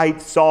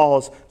rewrite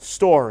Saul's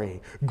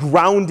story.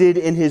 Grounded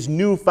in his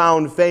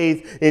newfound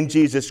faith in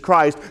Jesus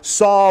Christ,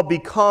 Saul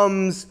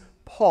becomes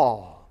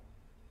Paul,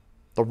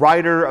 the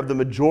writer of the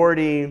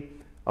majority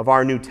of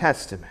our New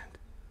Testament.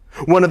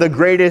 One of the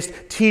greatest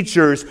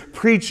teachers,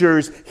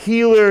 preachers,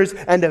 healers,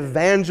 and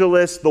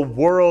evangelists the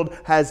world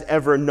has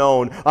ever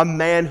known. A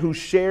man who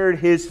shared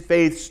his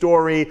faith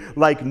story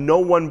like no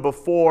one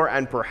before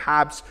and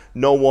perhaps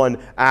no one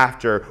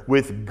after.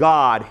 With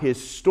God,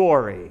 his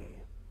story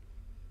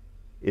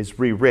is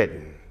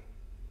rewritten.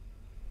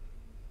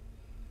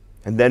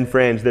 And then,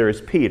 friends, there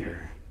is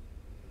Peter.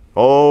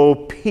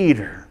 Oh,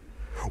 Peter.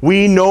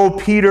 We know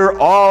Peter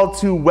all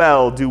too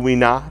well, do we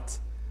not?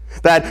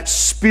 That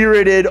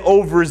spirited,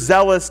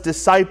 overzealous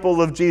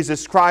disciple of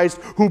Jesus Christ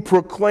who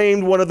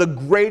proclaimed one of the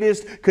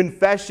greatest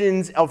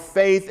confessions of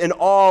faith in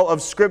all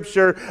of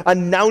Scripture,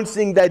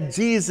 announcing that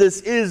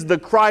Jesus is the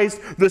Christ,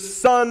 the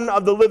Son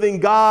of the living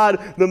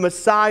God, the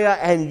Messiah.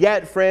 And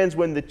yet, friends,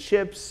 when the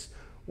chips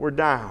were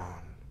down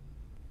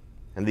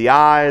and the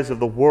eyes of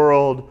the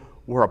world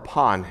were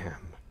upon him,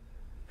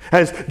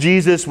 as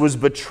Jesus was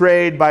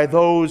betrayed by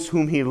those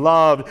whom he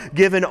loved,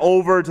 given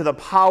over to the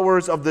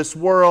powers of this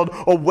world,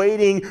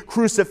 awaiting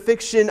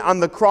crucifixion on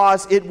the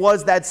cross, it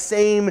was that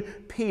same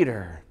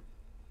Peter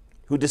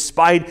who,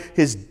 despite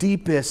his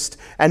deepest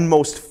and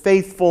most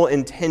faithful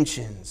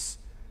intentions,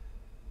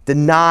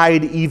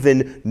 denied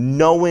even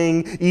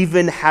knowing,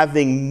 even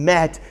having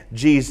met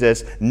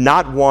Jesus,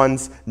 not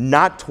once,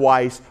 not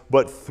twice,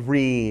 but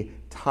 3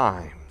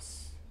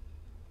 times.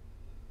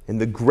 In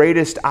the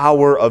greatest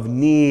hour of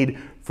need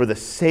for the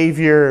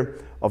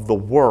Savior of the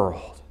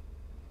world,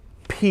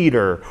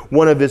 Peter,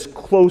 one of his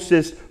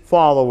closest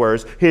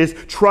followers, his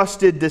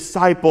trusted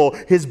disciple,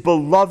 his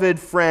beloved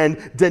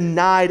friend,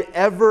 denied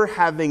ever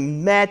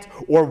having met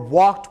or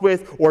walked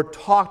with or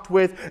talked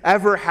with,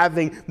 ever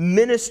having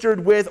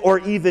ministered with or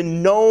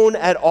even known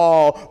at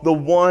all the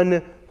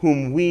one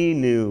whom we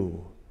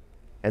knew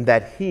and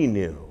that he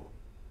knew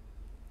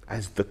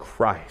as the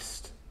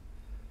Christ.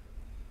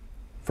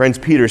 Friends,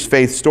 Peter's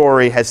faith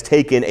story has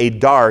taken a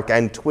dark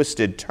and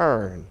twisted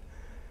turn.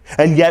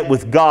 And yet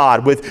with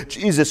God, with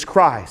Jesus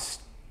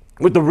Christ,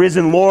 with the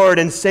risen Lord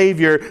and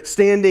Savior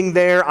standing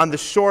there on the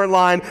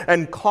shoreline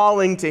and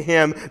calling to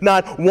him,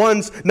 not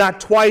once,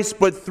 not twice,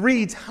 but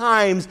 3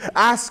 times,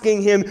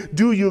 asking him,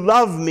 "Do you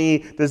love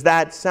me?" Does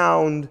that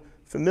sound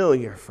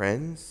familiar,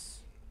 friends?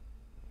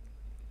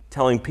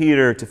 Telling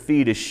Peter to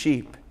feed his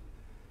sheep.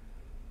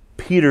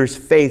 Peter's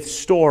faith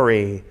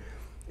story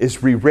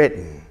is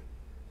rewritten.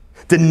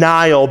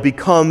 Denial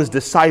becomes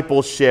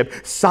discipleship.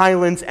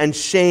 Silence and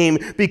shame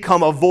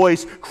become a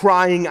voice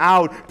crying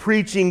out,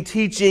 preaching,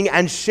 teaching,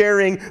 and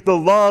sharing the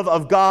love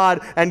of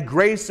God and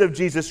grace of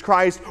Jesus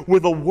Christ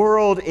with a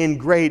world in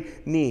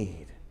great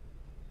need.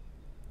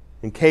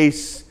 In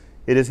case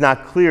it is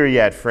not clear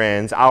yet,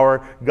 friends,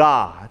 our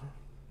God,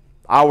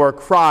 our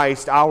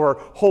Christ, our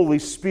Holy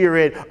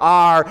Spirit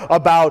are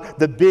about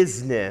the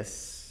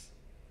business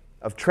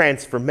of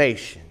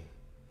transformation,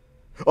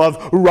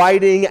 of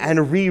writing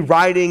and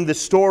rewriting the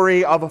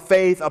story of a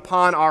faith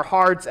upon our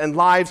hearts and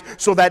lives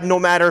so that no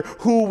matter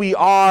who we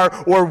are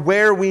or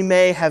where we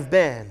may have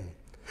been,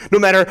 no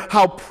matter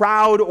how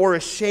proud or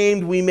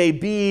ashamed we may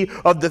be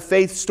of the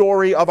faith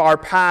story of our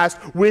past,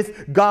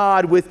 with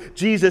God, with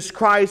Jesus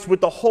Christ, with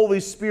the Holy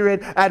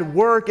Spirit at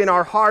work in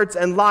our hearts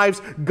and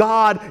lives,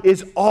 God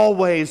is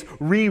always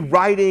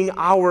rewriting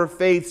our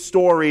faith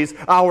stories,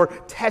 our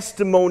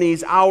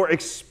testimonies, our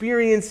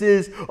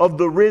experiences of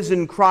the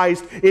risen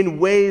Christ in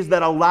ways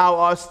that allow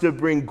us to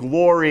bring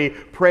glory,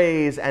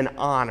 praise, and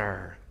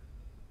honor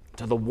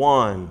to the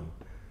one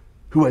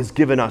who has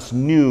given us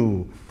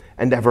new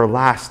and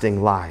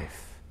everlasting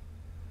life.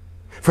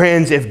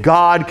 Friends, if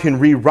God can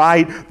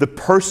rewrite the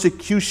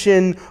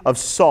persecution of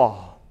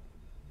Saul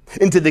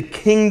into the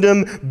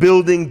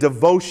kingdom-building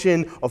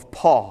devotion of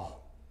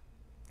Paul,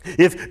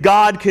 if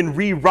God can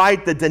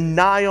rewrite the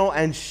denial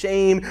and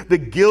shame, the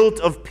guilt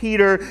of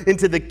Peter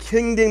into the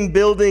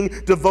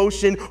kingdom-building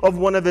devotion of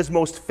one of his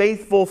most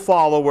faithful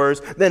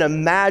followers, then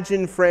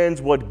imagine,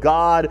 friends, what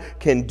God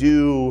can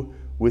do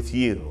with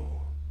you,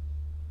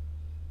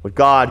 what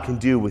God can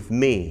do with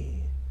me,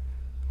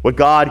 what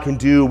God can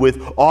do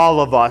with all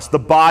of us, the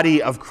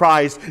body of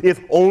Christ,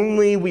 if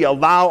only we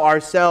allow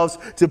ourselves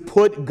to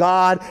put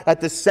God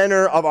at the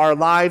center of our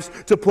lives,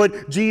 to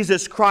put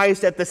Jesus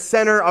Christ at the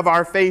center of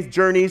our faith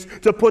journeys,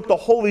 to put the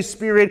Holy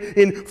Spirit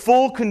in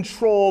full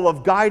control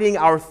of guiding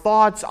our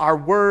thoughts, our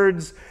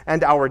words,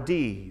 and our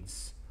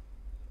deeds,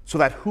 so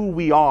that who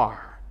we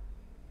are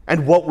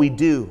and what we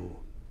do,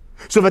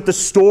 so that the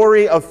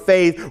story of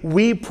faith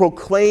we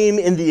proclaim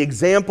in the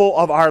example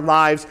of our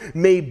lives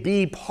may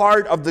be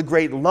part of the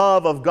great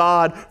love of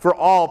God for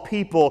all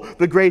people,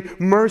 the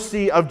great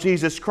mercy of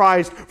Jesus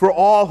Christ for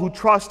all who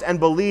trust and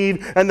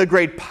believe, and the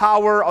great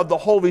power of the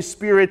Holy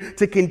Spirit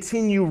to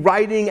continue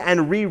writing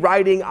and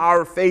rewriting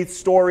our faith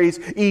stories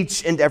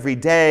each and every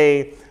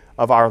day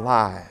of our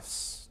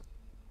lives.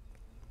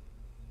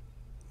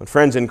 But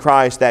friends in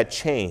Christ, that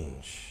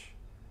change,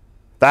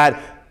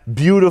 that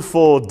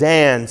beautiful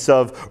dance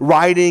of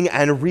writing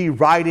and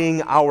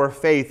rewriting our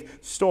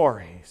faith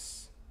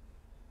stories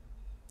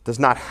does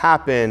not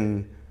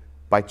happen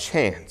by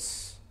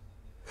chance.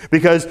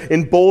 Because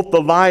in both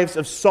the lives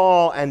of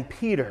Saul and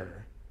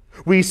Peter,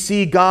 we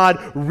see God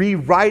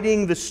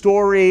rewriting the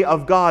story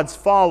of God's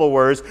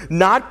followers,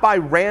 not by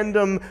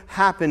random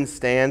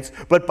happenstance,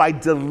 but by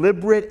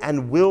deliberate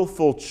and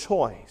willful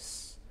choice.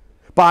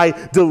 By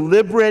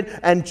deliberate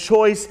and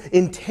choice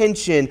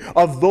intention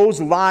of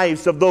those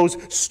lives, of those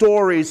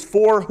stories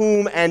for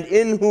whom and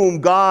in whom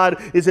God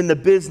is in the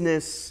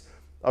business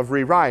of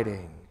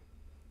rewriting.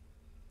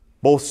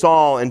 Both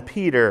Saul and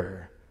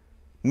Peter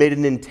made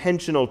an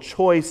intentional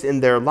choice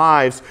in their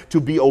lives to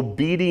be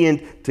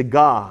obedient to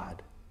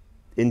God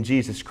in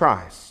Jesus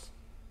Christ.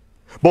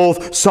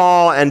 Both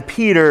Saul and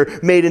Peter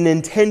made an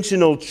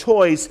intentional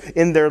choice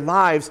in their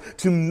lives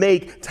to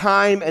make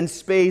time and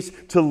space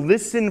to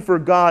listen for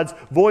God's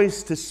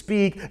voice to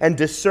speak and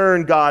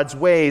discern God's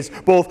ways.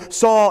 Both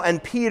Saul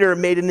and Peter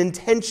made an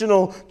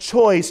intentional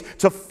choice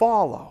to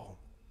follow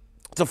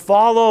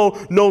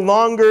no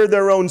longer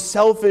their own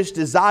selfish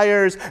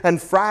desires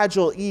and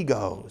fragile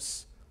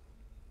egos,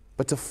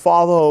 but to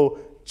follow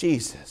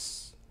Jesus.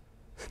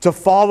 To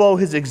follow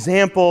his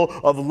example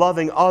of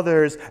loving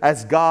others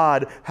as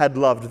God had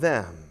loved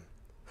them,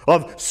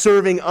 of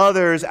serving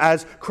others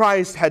as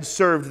Christ had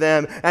served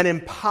them, and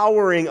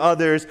empowering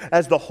others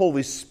as the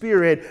Holy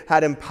Spirit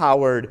had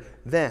empowered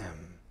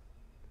them.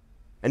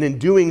 And in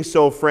doing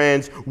so,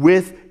 friends,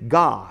 with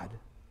God,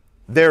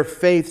 their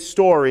faith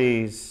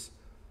stories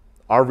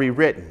are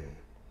rewritten.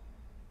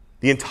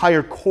 The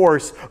entire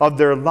course of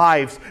their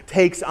lives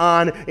takes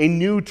on a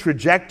new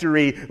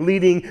trajectory,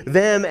 leading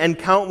them and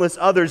countless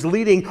others,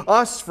 leading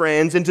us,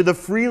 friends, into the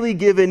freely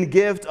given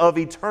gift of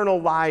eternal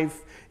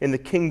life in the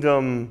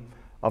kingdom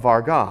of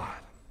our God.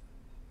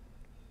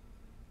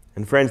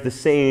 And friends, the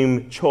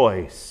same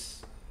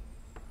choice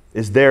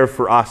is there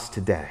for us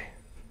today.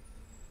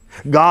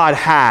 God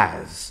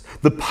has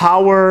the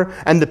power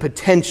and the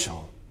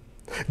potential.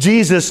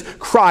 Jesus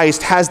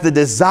Christ has the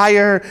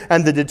desire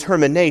and the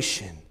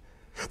determination.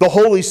 The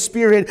Holy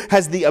Spirit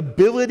has the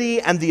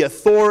ability and the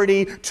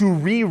authority to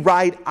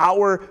rewrite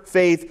our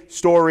faith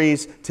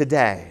stories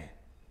today.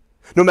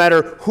 No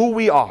matter who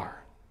we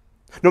are,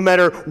 no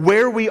matter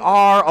where we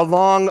are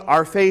along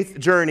our faith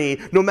journey,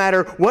 no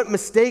matter what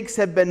mistakes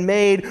have been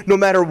made, no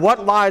matter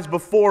what lies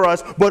before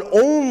us, but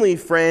only,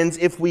 friends,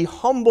 if we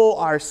humble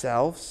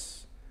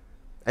ourselves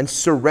and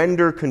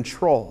surrender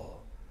control,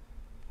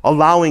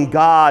 allowing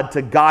God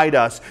to guide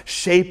us,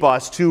 shape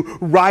us, to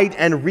write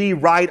and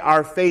rewrite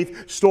our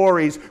faith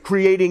stories,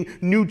 creating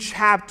new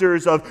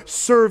chapters of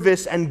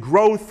service and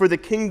growth for the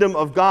kingdom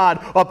of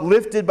God,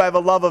 uplifted by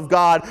the love of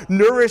God,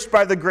 nourished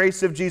by the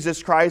grace of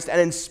Jesus Christ,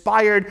 and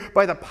inspired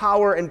by the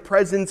power and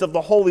presence of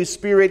the Holy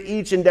Spirit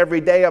each and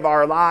every day of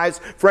our lives.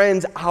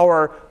 Friends,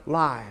 our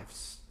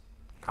lives,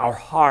 our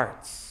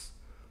hearts,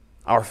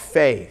 our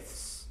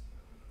faiths,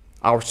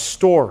 our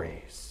stories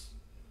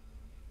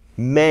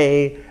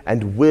may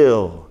and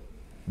will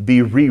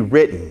be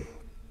rewritten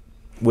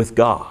with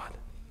God.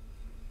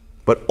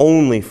 But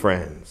only,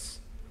 friends,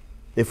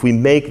 if we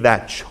make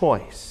that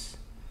choice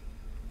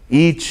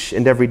each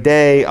and every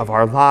day of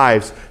our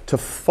lives to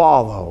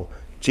follow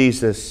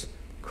Jesus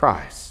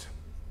Christ.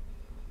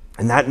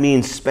 And that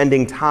means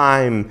spending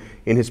time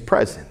in his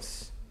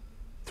presence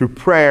through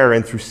prayer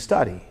and through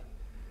study.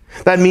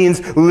 That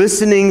means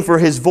listening for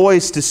his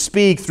voice to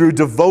speak through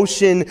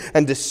devotion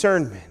and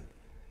discernment.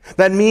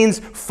 That means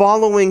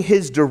following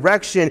his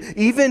direction,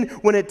 even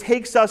when it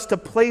takes us to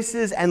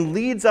places and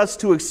leads us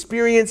to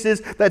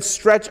experiences that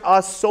stretch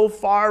us so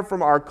far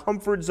from our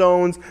comfort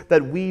zones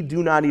that we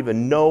do not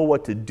even know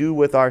what to do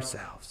with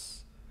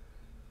ourselves.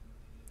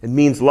 It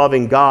means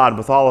loving God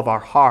with all of our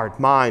heart,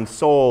 mind,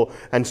 soul,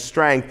 and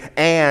strength,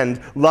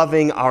 and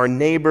loving our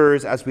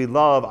neighbors as we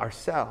love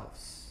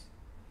ourselves.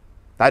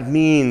 That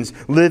means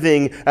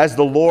living as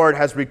the Lord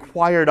has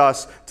required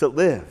us to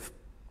live.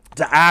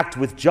 To act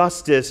with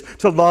justice,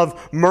 to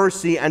love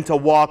mercy, and to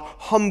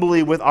walk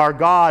humbly with our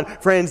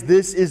God. Friends,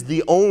 this is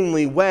the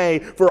only way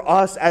for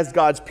us as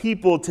God's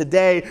people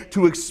today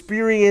to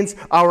experience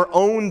our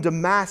own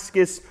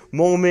Damascus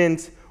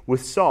moment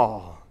with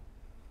Saul.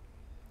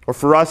 or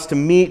for us to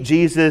meet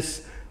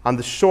Jesus on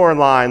the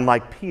shoreline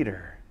like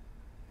Peter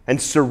and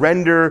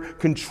surrender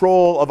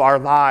control of our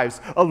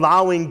lives,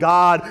 allowing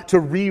God to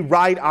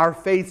rewrite our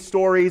faith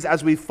stories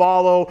as we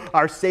follow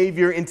our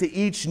Savior into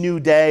each new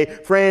day.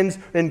 Friends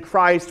in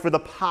Christ, for the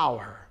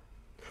power,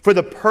 for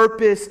the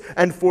purpose,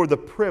 and for the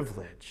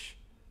privilege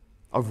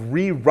of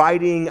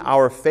rewriting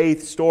our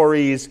faith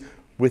stories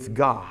with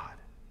God.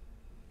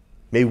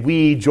 May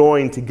we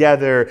join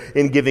together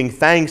in giving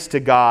thanks to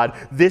God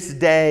this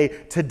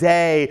day,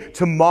 today,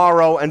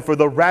 tomorrow, and for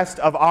the rest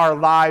of our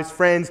lives.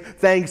 Friends,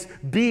 thanks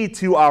be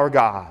to our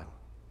God,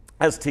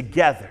 as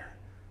together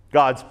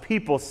God's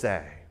people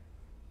say,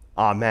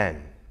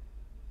 Amen.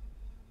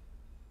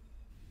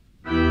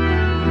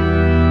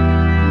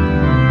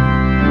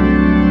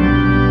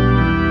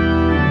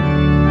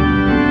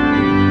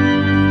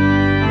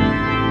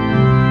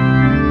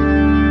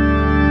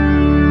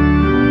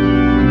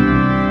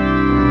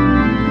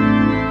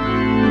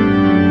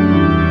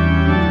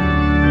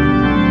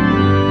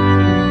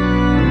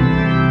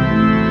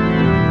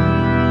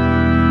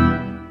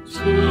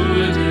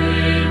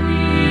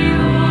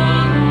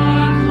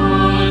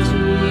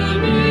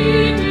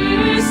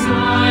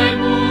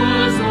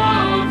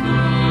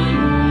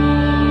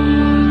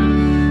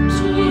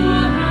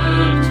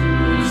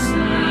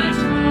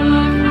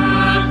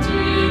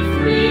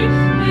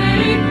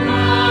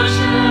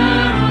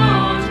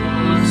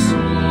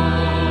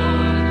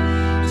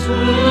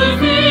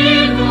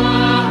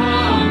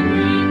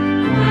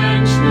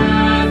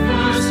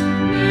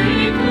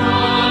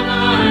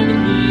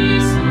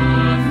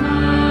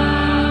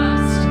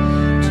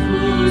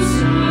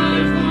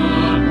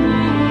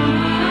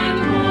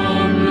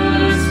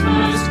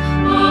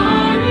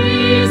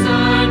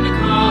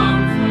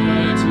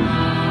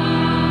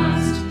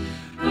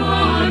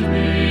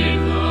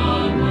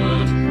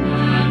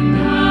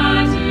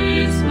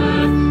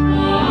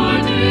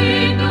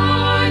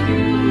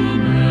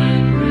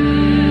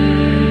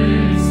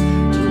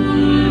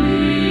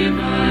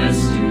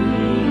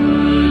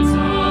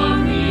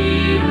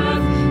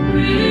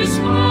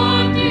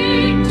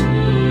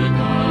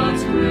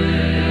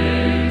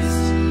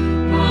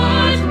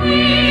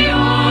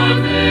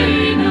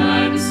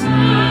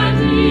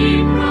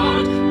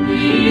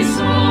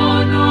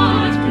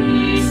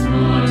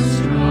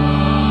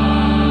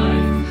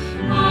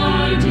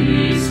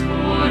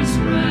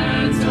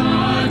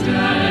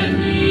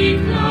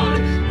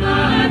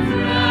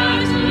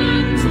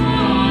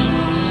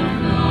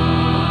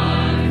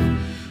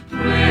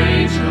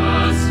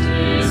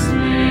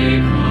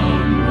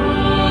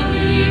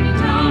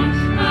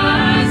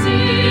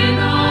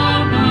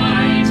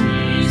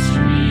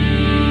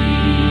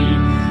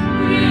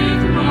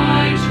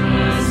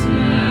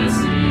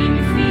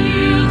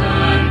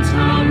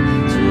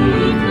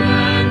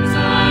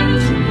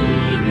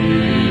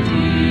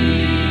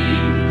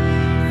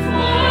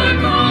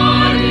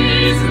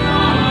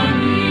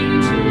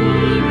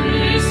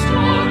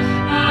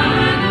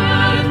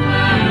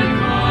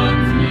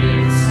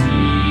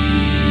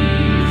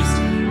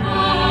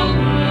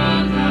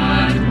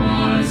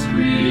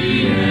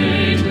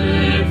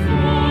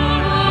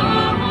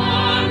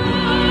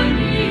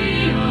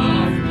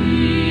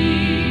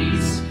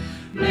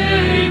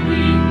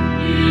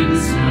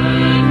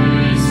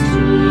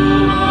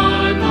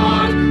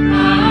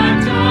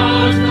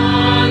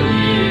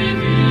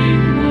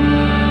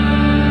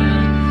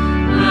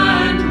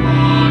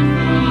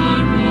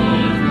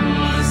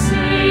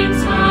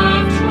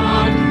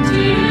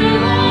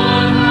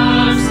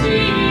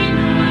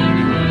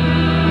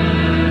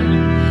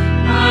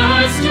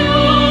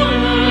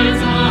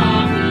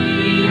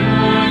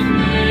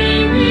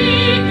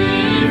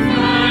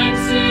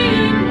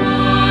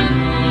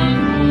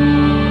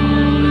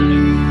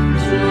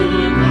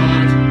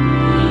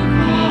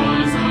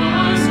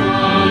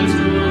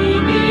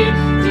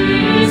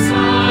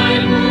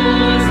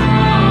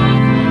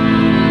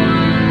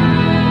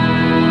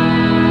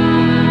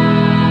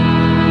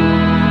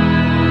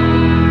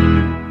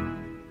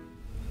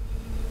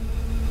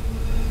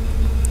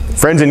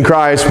 Friends in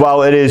Christ,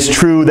 while it is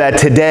true that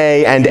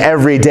today and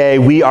every day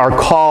we are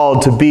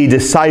called to be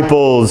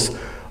disciples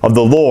of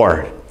the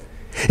Lord,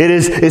 it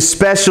is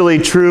especially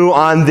true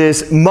on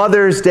this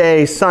Mother's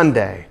Day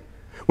Sunday,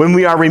 when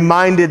we are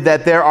reminded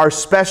that there are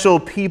special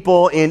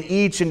people in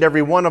each and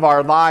every one of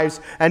our lives,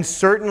 and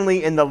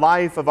certainly in the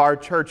life of our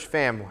church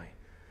family,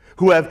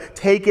 who have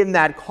taken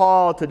that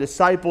call to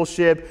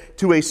discipleship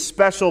to a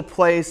special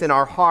place in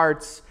our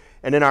hearts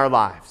and in our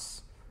lives.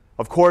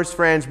 Of course,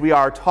 friends, we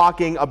are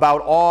talking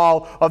about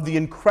all of the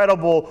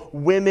incredible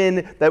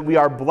women that we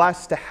are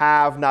blessed to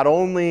have, not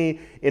only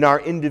in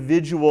our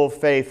individual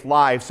faith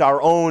lives,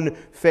 our own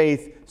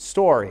faith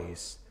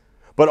stories,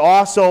 but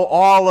also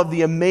all of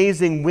the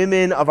amazing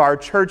women of our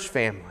church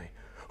family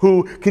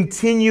who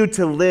continue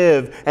to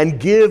live and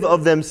give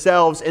of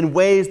themselves in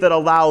ways that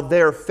allow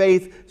their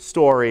faith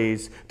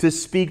stories to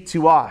speak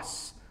to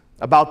us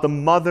about the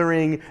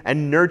mothering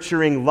and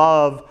nurturing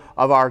love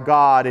of our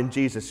God in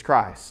Jesus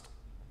Christ.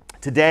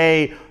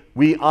 Today,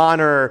 we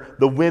honor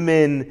the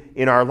women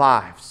in our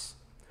lives.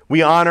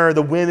 We honor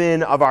the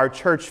women of our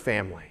church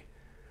family.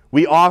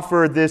 We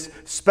offer this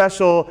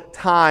special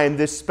time,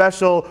 this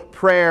special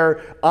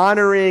prayer,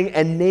 honoring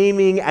and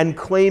naming and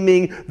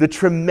claiming the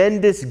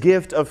tremendous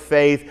gift of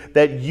faith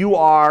that you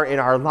are in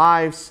our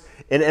lives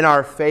and in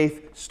our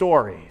faith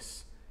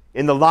stories,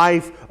 in the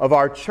life of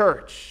our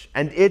church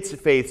and its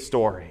faith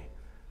story.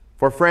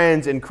 For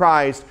friends in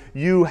Christ,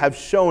 you have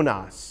shown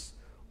us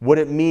what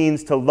it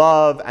means to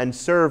love and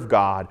serve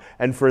God,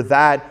 and for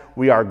that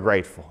we are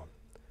grateful.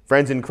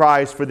 Friends in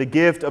Christ, for the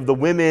gift of the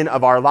women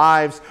of our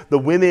lives, the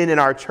women in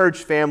our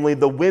church family,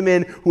 the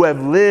women who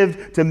have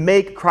lived to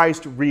make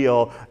Christ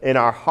real in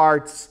our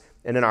hearts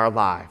and in our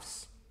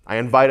lives, I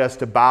invite us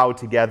to bow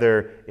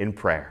together in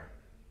prayer.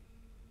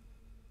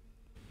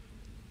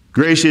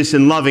 Gracious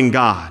and loving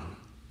God,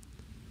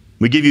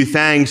 we give you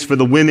thanks for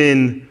the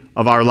women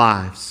of our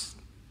lives.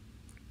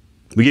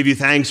 We give you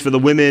thanks for the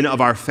women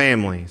of our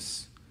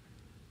families,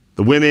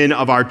 the women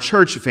of our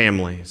church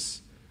families,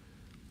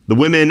 the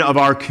women of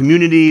our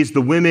communities,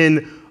 the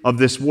women of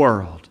this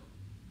world.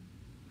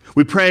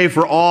 We pray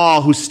for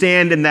all who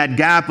stand in that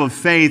gap of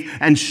faith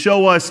and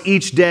show us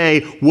each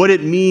day what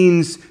it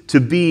means to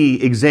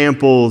be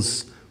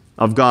examples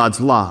of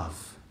God's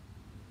love.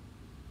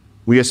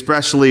 We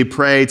especially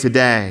pray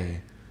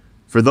today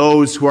for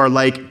those who are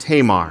like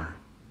Tamar,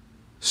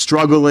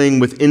 struggling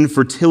with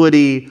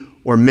infertility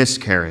or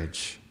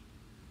miscarriage.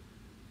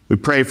 We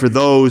pray for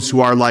those who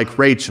are like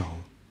Rachel,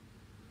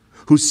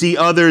 who see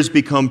others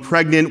become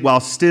pregnant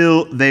while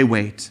still they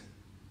wait.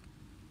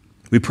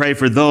 We pray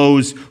for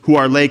those who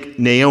are like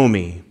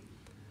Naomi,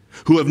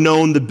 who have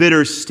known the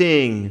bitter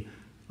sting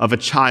of a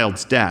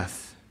child's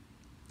death.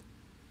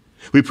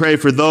 We pray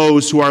for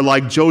those who are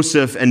like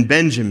Joseph and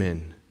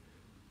Benjamin,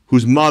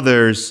 whose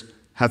mothers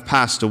have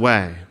passed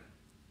away.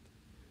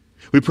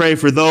 We pray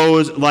for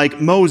those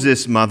like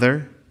Moses'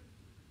 mother,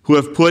 who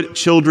have put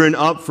children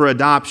up for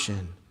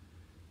adoption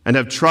and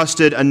have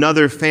trusted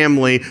another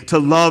family to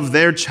love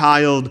their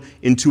child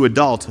into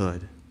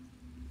adulthood.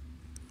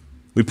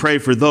 We pray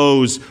for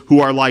those who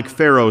are like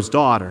Pharaoh's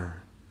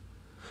daughter,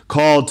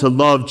 called to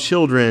love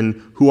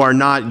children who are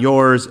not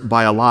yours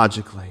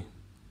biologically.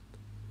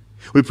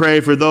 We pray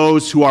for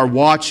those who are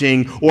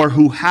watching or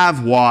who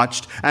have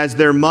watched as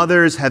their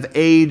mothers have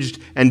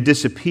aged and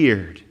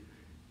disappeared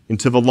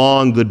into the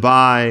long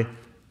goodbye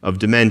of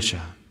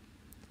dementia.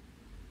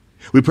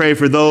 We pray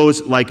for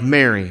those like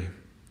Mary,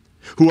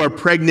 who are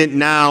pregnant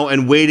now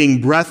and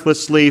waiting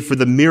breathlessly for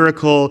the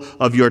miracle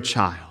of your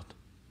child.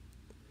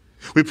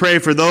 We pray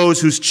for those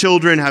whose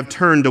children have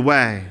turned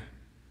away,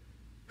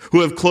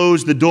 who have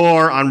closed the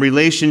door on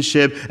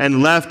relationship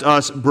and left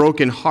us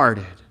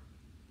brokenhearted.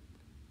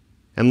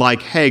 And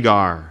like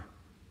Hagar,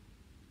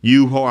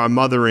 you who are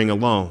mothering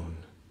alone.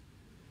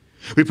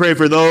 We pray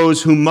for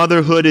those whom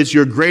motherhood is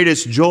your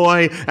greatest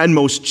joy and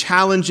most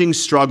challenging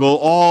struggle,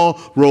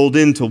 all rolled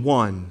into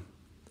one.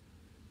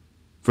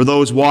 For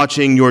those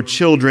watching your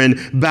children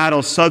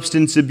battle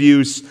substance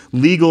abuse,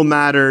 legal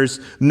matters,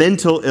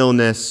 mental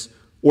illness,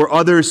 or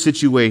other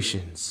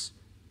situations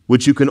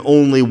which you can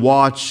only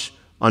watch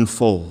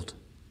unfold.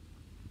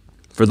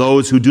 For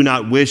those who do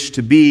not wish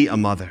to be a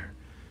mother,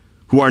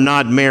 who are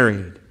not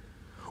married,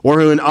 or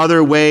who in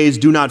other ways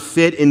do not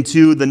fit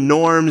into the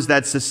norms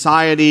that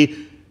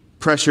society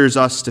pressures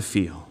us to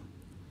feel.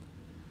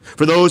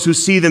 For those who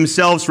see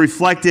themselves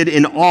reflected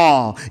in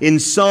all, in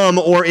some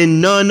or in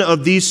none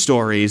of these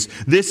stories,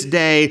 this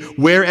day,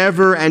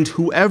 wherever and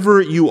whoever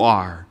you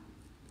are,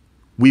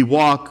 we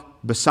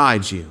walk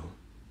beside you.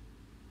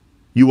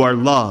 You are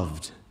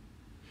loved.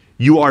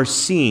 You are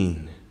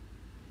seen.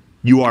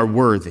 You are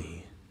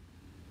worthy.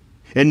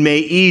 And may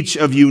each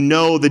of you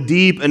know the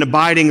deep and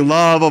abiding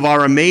love of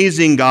our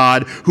amazing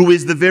God, who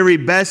is the very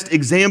best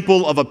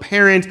example of a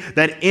parent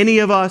that any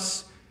of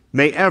us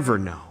may ever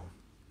know.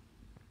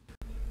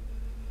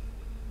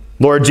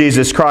 Lord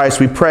Jesus Christ,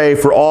 we pray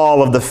for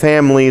all of the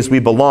families we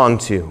belong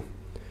to.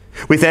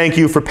 We thank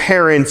you for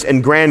parents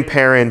and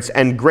grandparents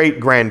and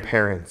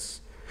great-grandparents,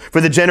 for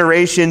the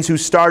generations who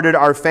started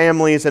our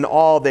families and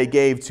all they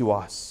gave to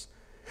us.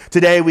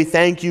 Today we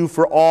thank you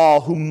for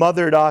all who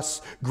mothered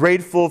us,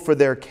 grateful for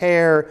their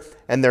care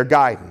and their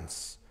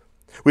guidance.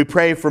 We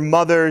pray for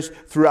mothers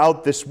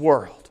throughout this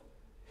world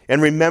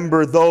and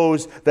remember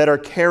those that are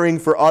caring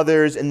for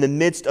others in the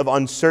midst of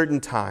uncertain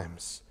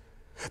times.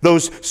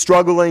 Those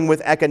struggling with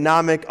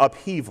economic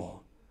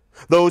upheaval,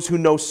 those who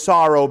know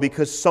sorrow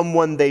because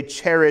someone they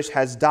cherish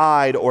has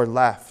died or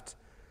left,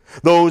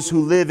 those who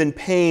live in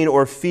pain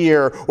or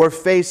fear or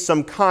face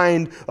some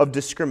kind of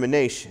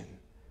discrimination.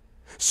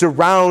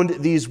 Surround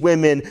these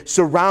women,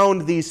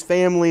 surround these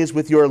families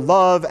with your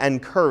love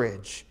and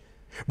courage.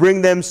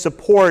 Bring them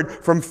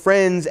support from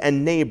friends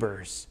and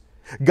neighbors.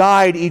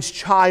 Guide each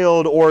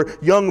child or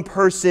young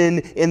person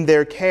in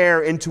their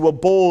care into a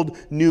bold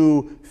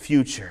new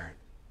future.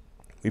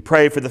 We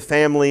pray for the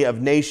family of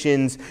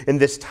nations in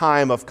this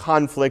time of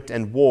conflict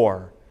and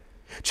war.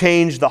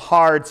 Change the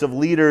hearts of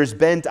leaders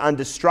bent on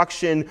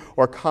destruction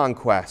or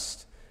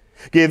conquest.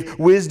 Give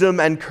wisdom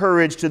and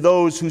courage to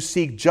those who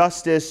seek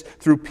justice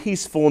through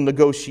peaceful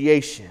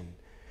negotiation.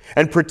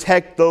 and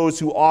protect those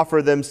who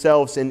offer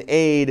themselves in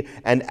aid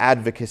and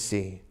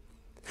advocacy.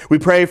 We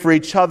pray for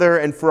each other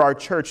and for our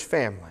church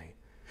family.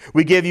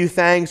 We give you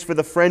thanks for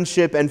the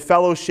friendship and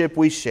fellowship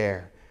we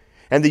share,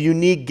 and the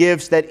unique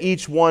gifts that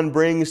each one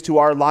brings to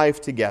our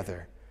life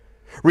together.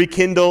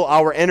 Rekindle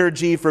our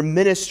energy for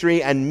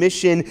ministry and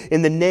mission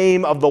in the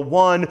name of the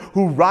one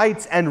who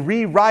writes and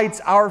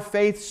rewrites our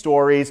faith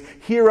stories.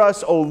 Hear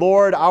us, O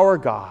Lord our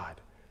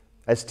God,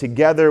 as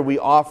together we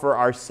offer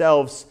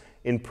ourselves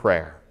in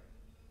prayer.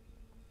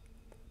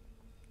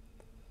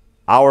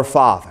 Our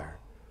Father,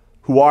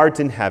 who art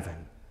in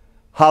heaven,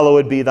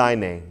 hallowed be thy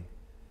name.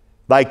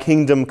 Thy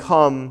kingdom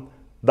come,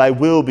 thy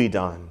will be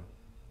done,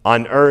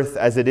 on earth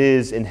as it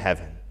is in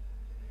heaven.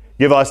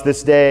 Give us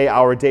this day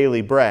our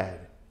daily bread,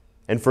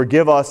 and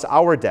forgive us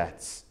our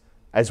debts,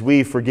 as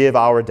we forgive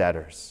our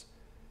debtors.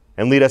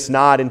 And lead us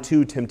not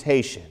into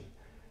temptation,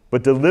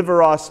 but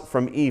deliver us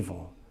from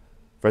evil.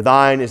 For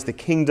thine is the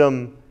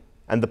kingdom,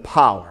 and the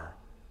power,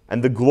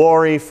 and the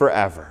glory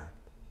forever.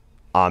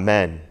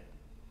 Amen.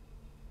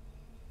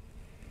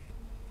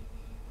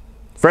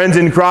 Friends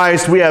in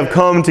Christ, we have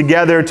come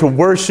together to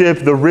worship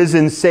the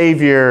risen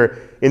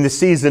Savior in the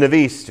season of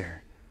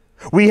Easter.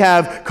 We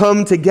have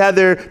come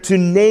together to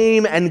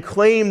name and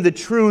claim the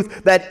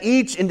truth that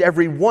each and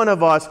every one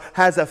of us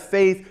has a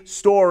faith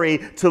story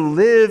to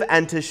live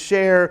and to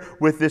share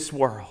with this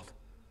world.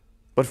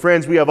 But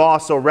friends, we have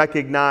also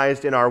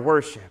recognized in our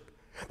worship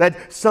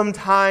that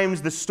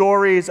sometimes the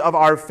stories of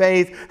our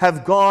faith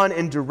have gone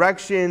in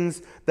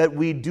directions that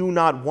we do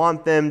not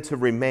want them to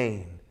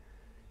remain.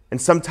 And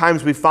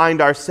sometimes we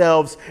find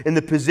ourselves in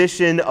the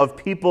position of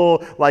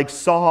people like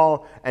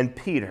Saul and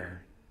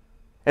Peter.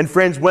 And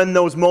friends, when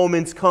those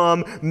moments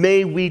come,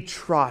 may we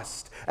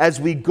trust as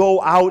we go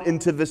out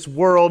into this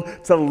world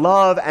to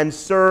love and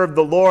serve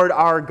the Lord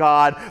our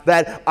God,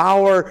 that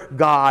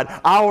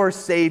our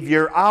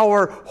Savior,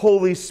 our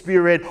Holy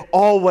Spirit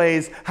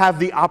always have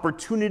the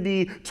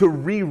opportunity to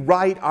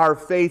rewrite our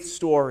faith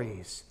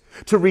stories,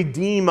 to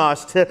redeem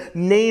us, to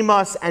name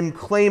us and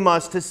claim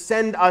us, to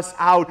send us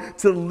out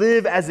to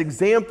live as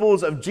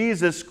examples of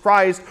Jesus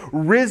Christ,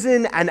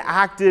 risen and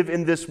active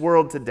in this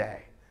world today.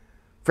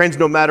 Friends,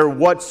 no matter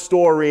what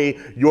story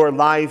your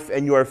life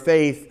and your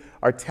faith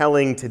are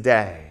telling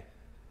today,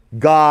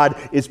 God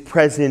is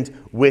present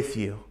with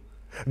you.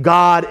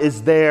 God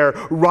is there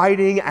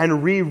writing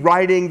and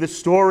rewriting the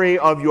story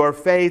of your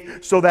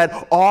faith so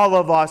that all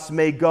of us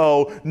may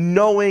go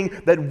knowing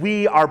that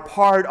we are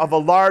part of a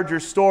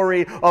larger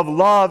story of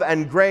love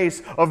and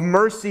grace, of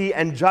mercy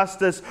and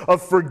justice,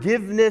 of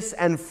forgiveness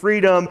and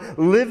freedom,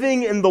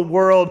 living in the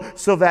world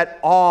so that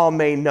all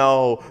may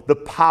know the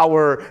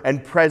power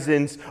and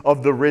presence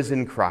of the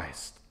risen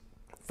Christ.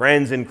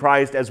 Friends in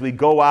Christ, as we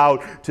go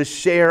out to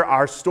share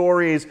our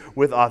stories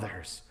with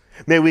others,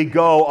 may we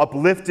go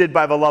uplifted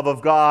by the love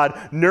of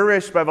God,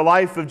 nourished by the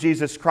life of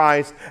Jesus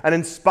Christ, and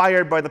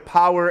inspired by the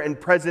power and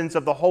presence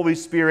of the Holy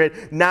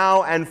Spirit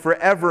now and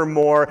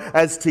forevermore,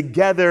 as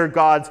together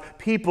God's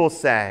people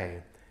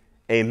say,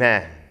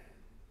 Amen.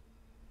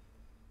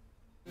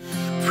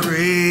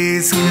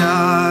 Praise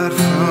God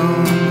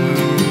from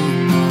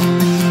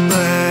whom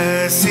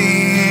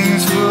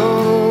blessings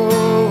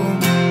flow.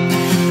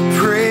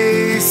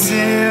 Praise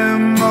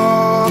Him,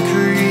 all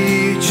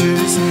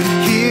creatures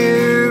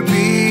here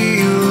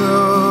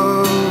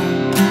below.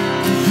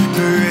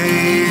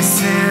 Praise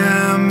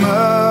Him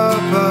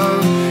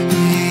above,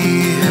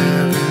 ye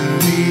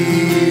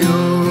heavenly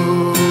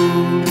hosts.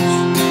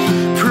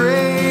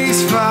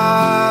 Praise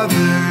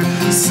Father,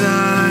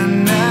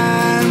 Son,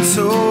 and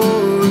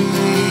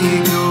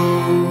Holy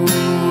Ghost.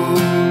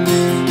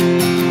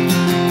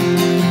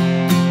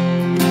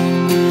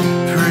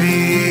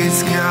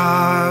 Praise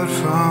God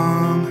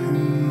from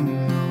whom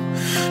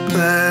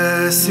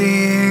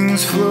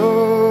blessings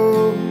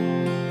flow.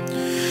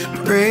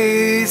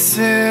 Praise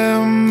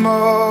Him,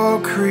 all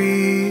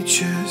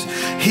creatures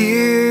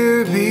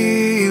here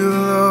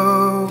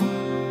below.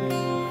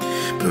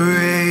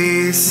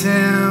 Praise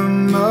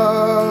Him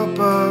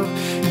above,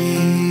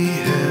 ye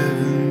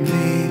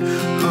heavenly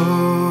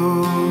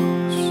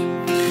hosts.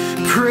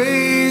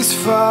 Praise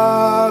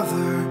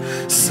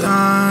Father,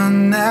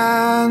 Son,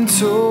 and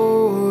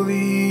Holy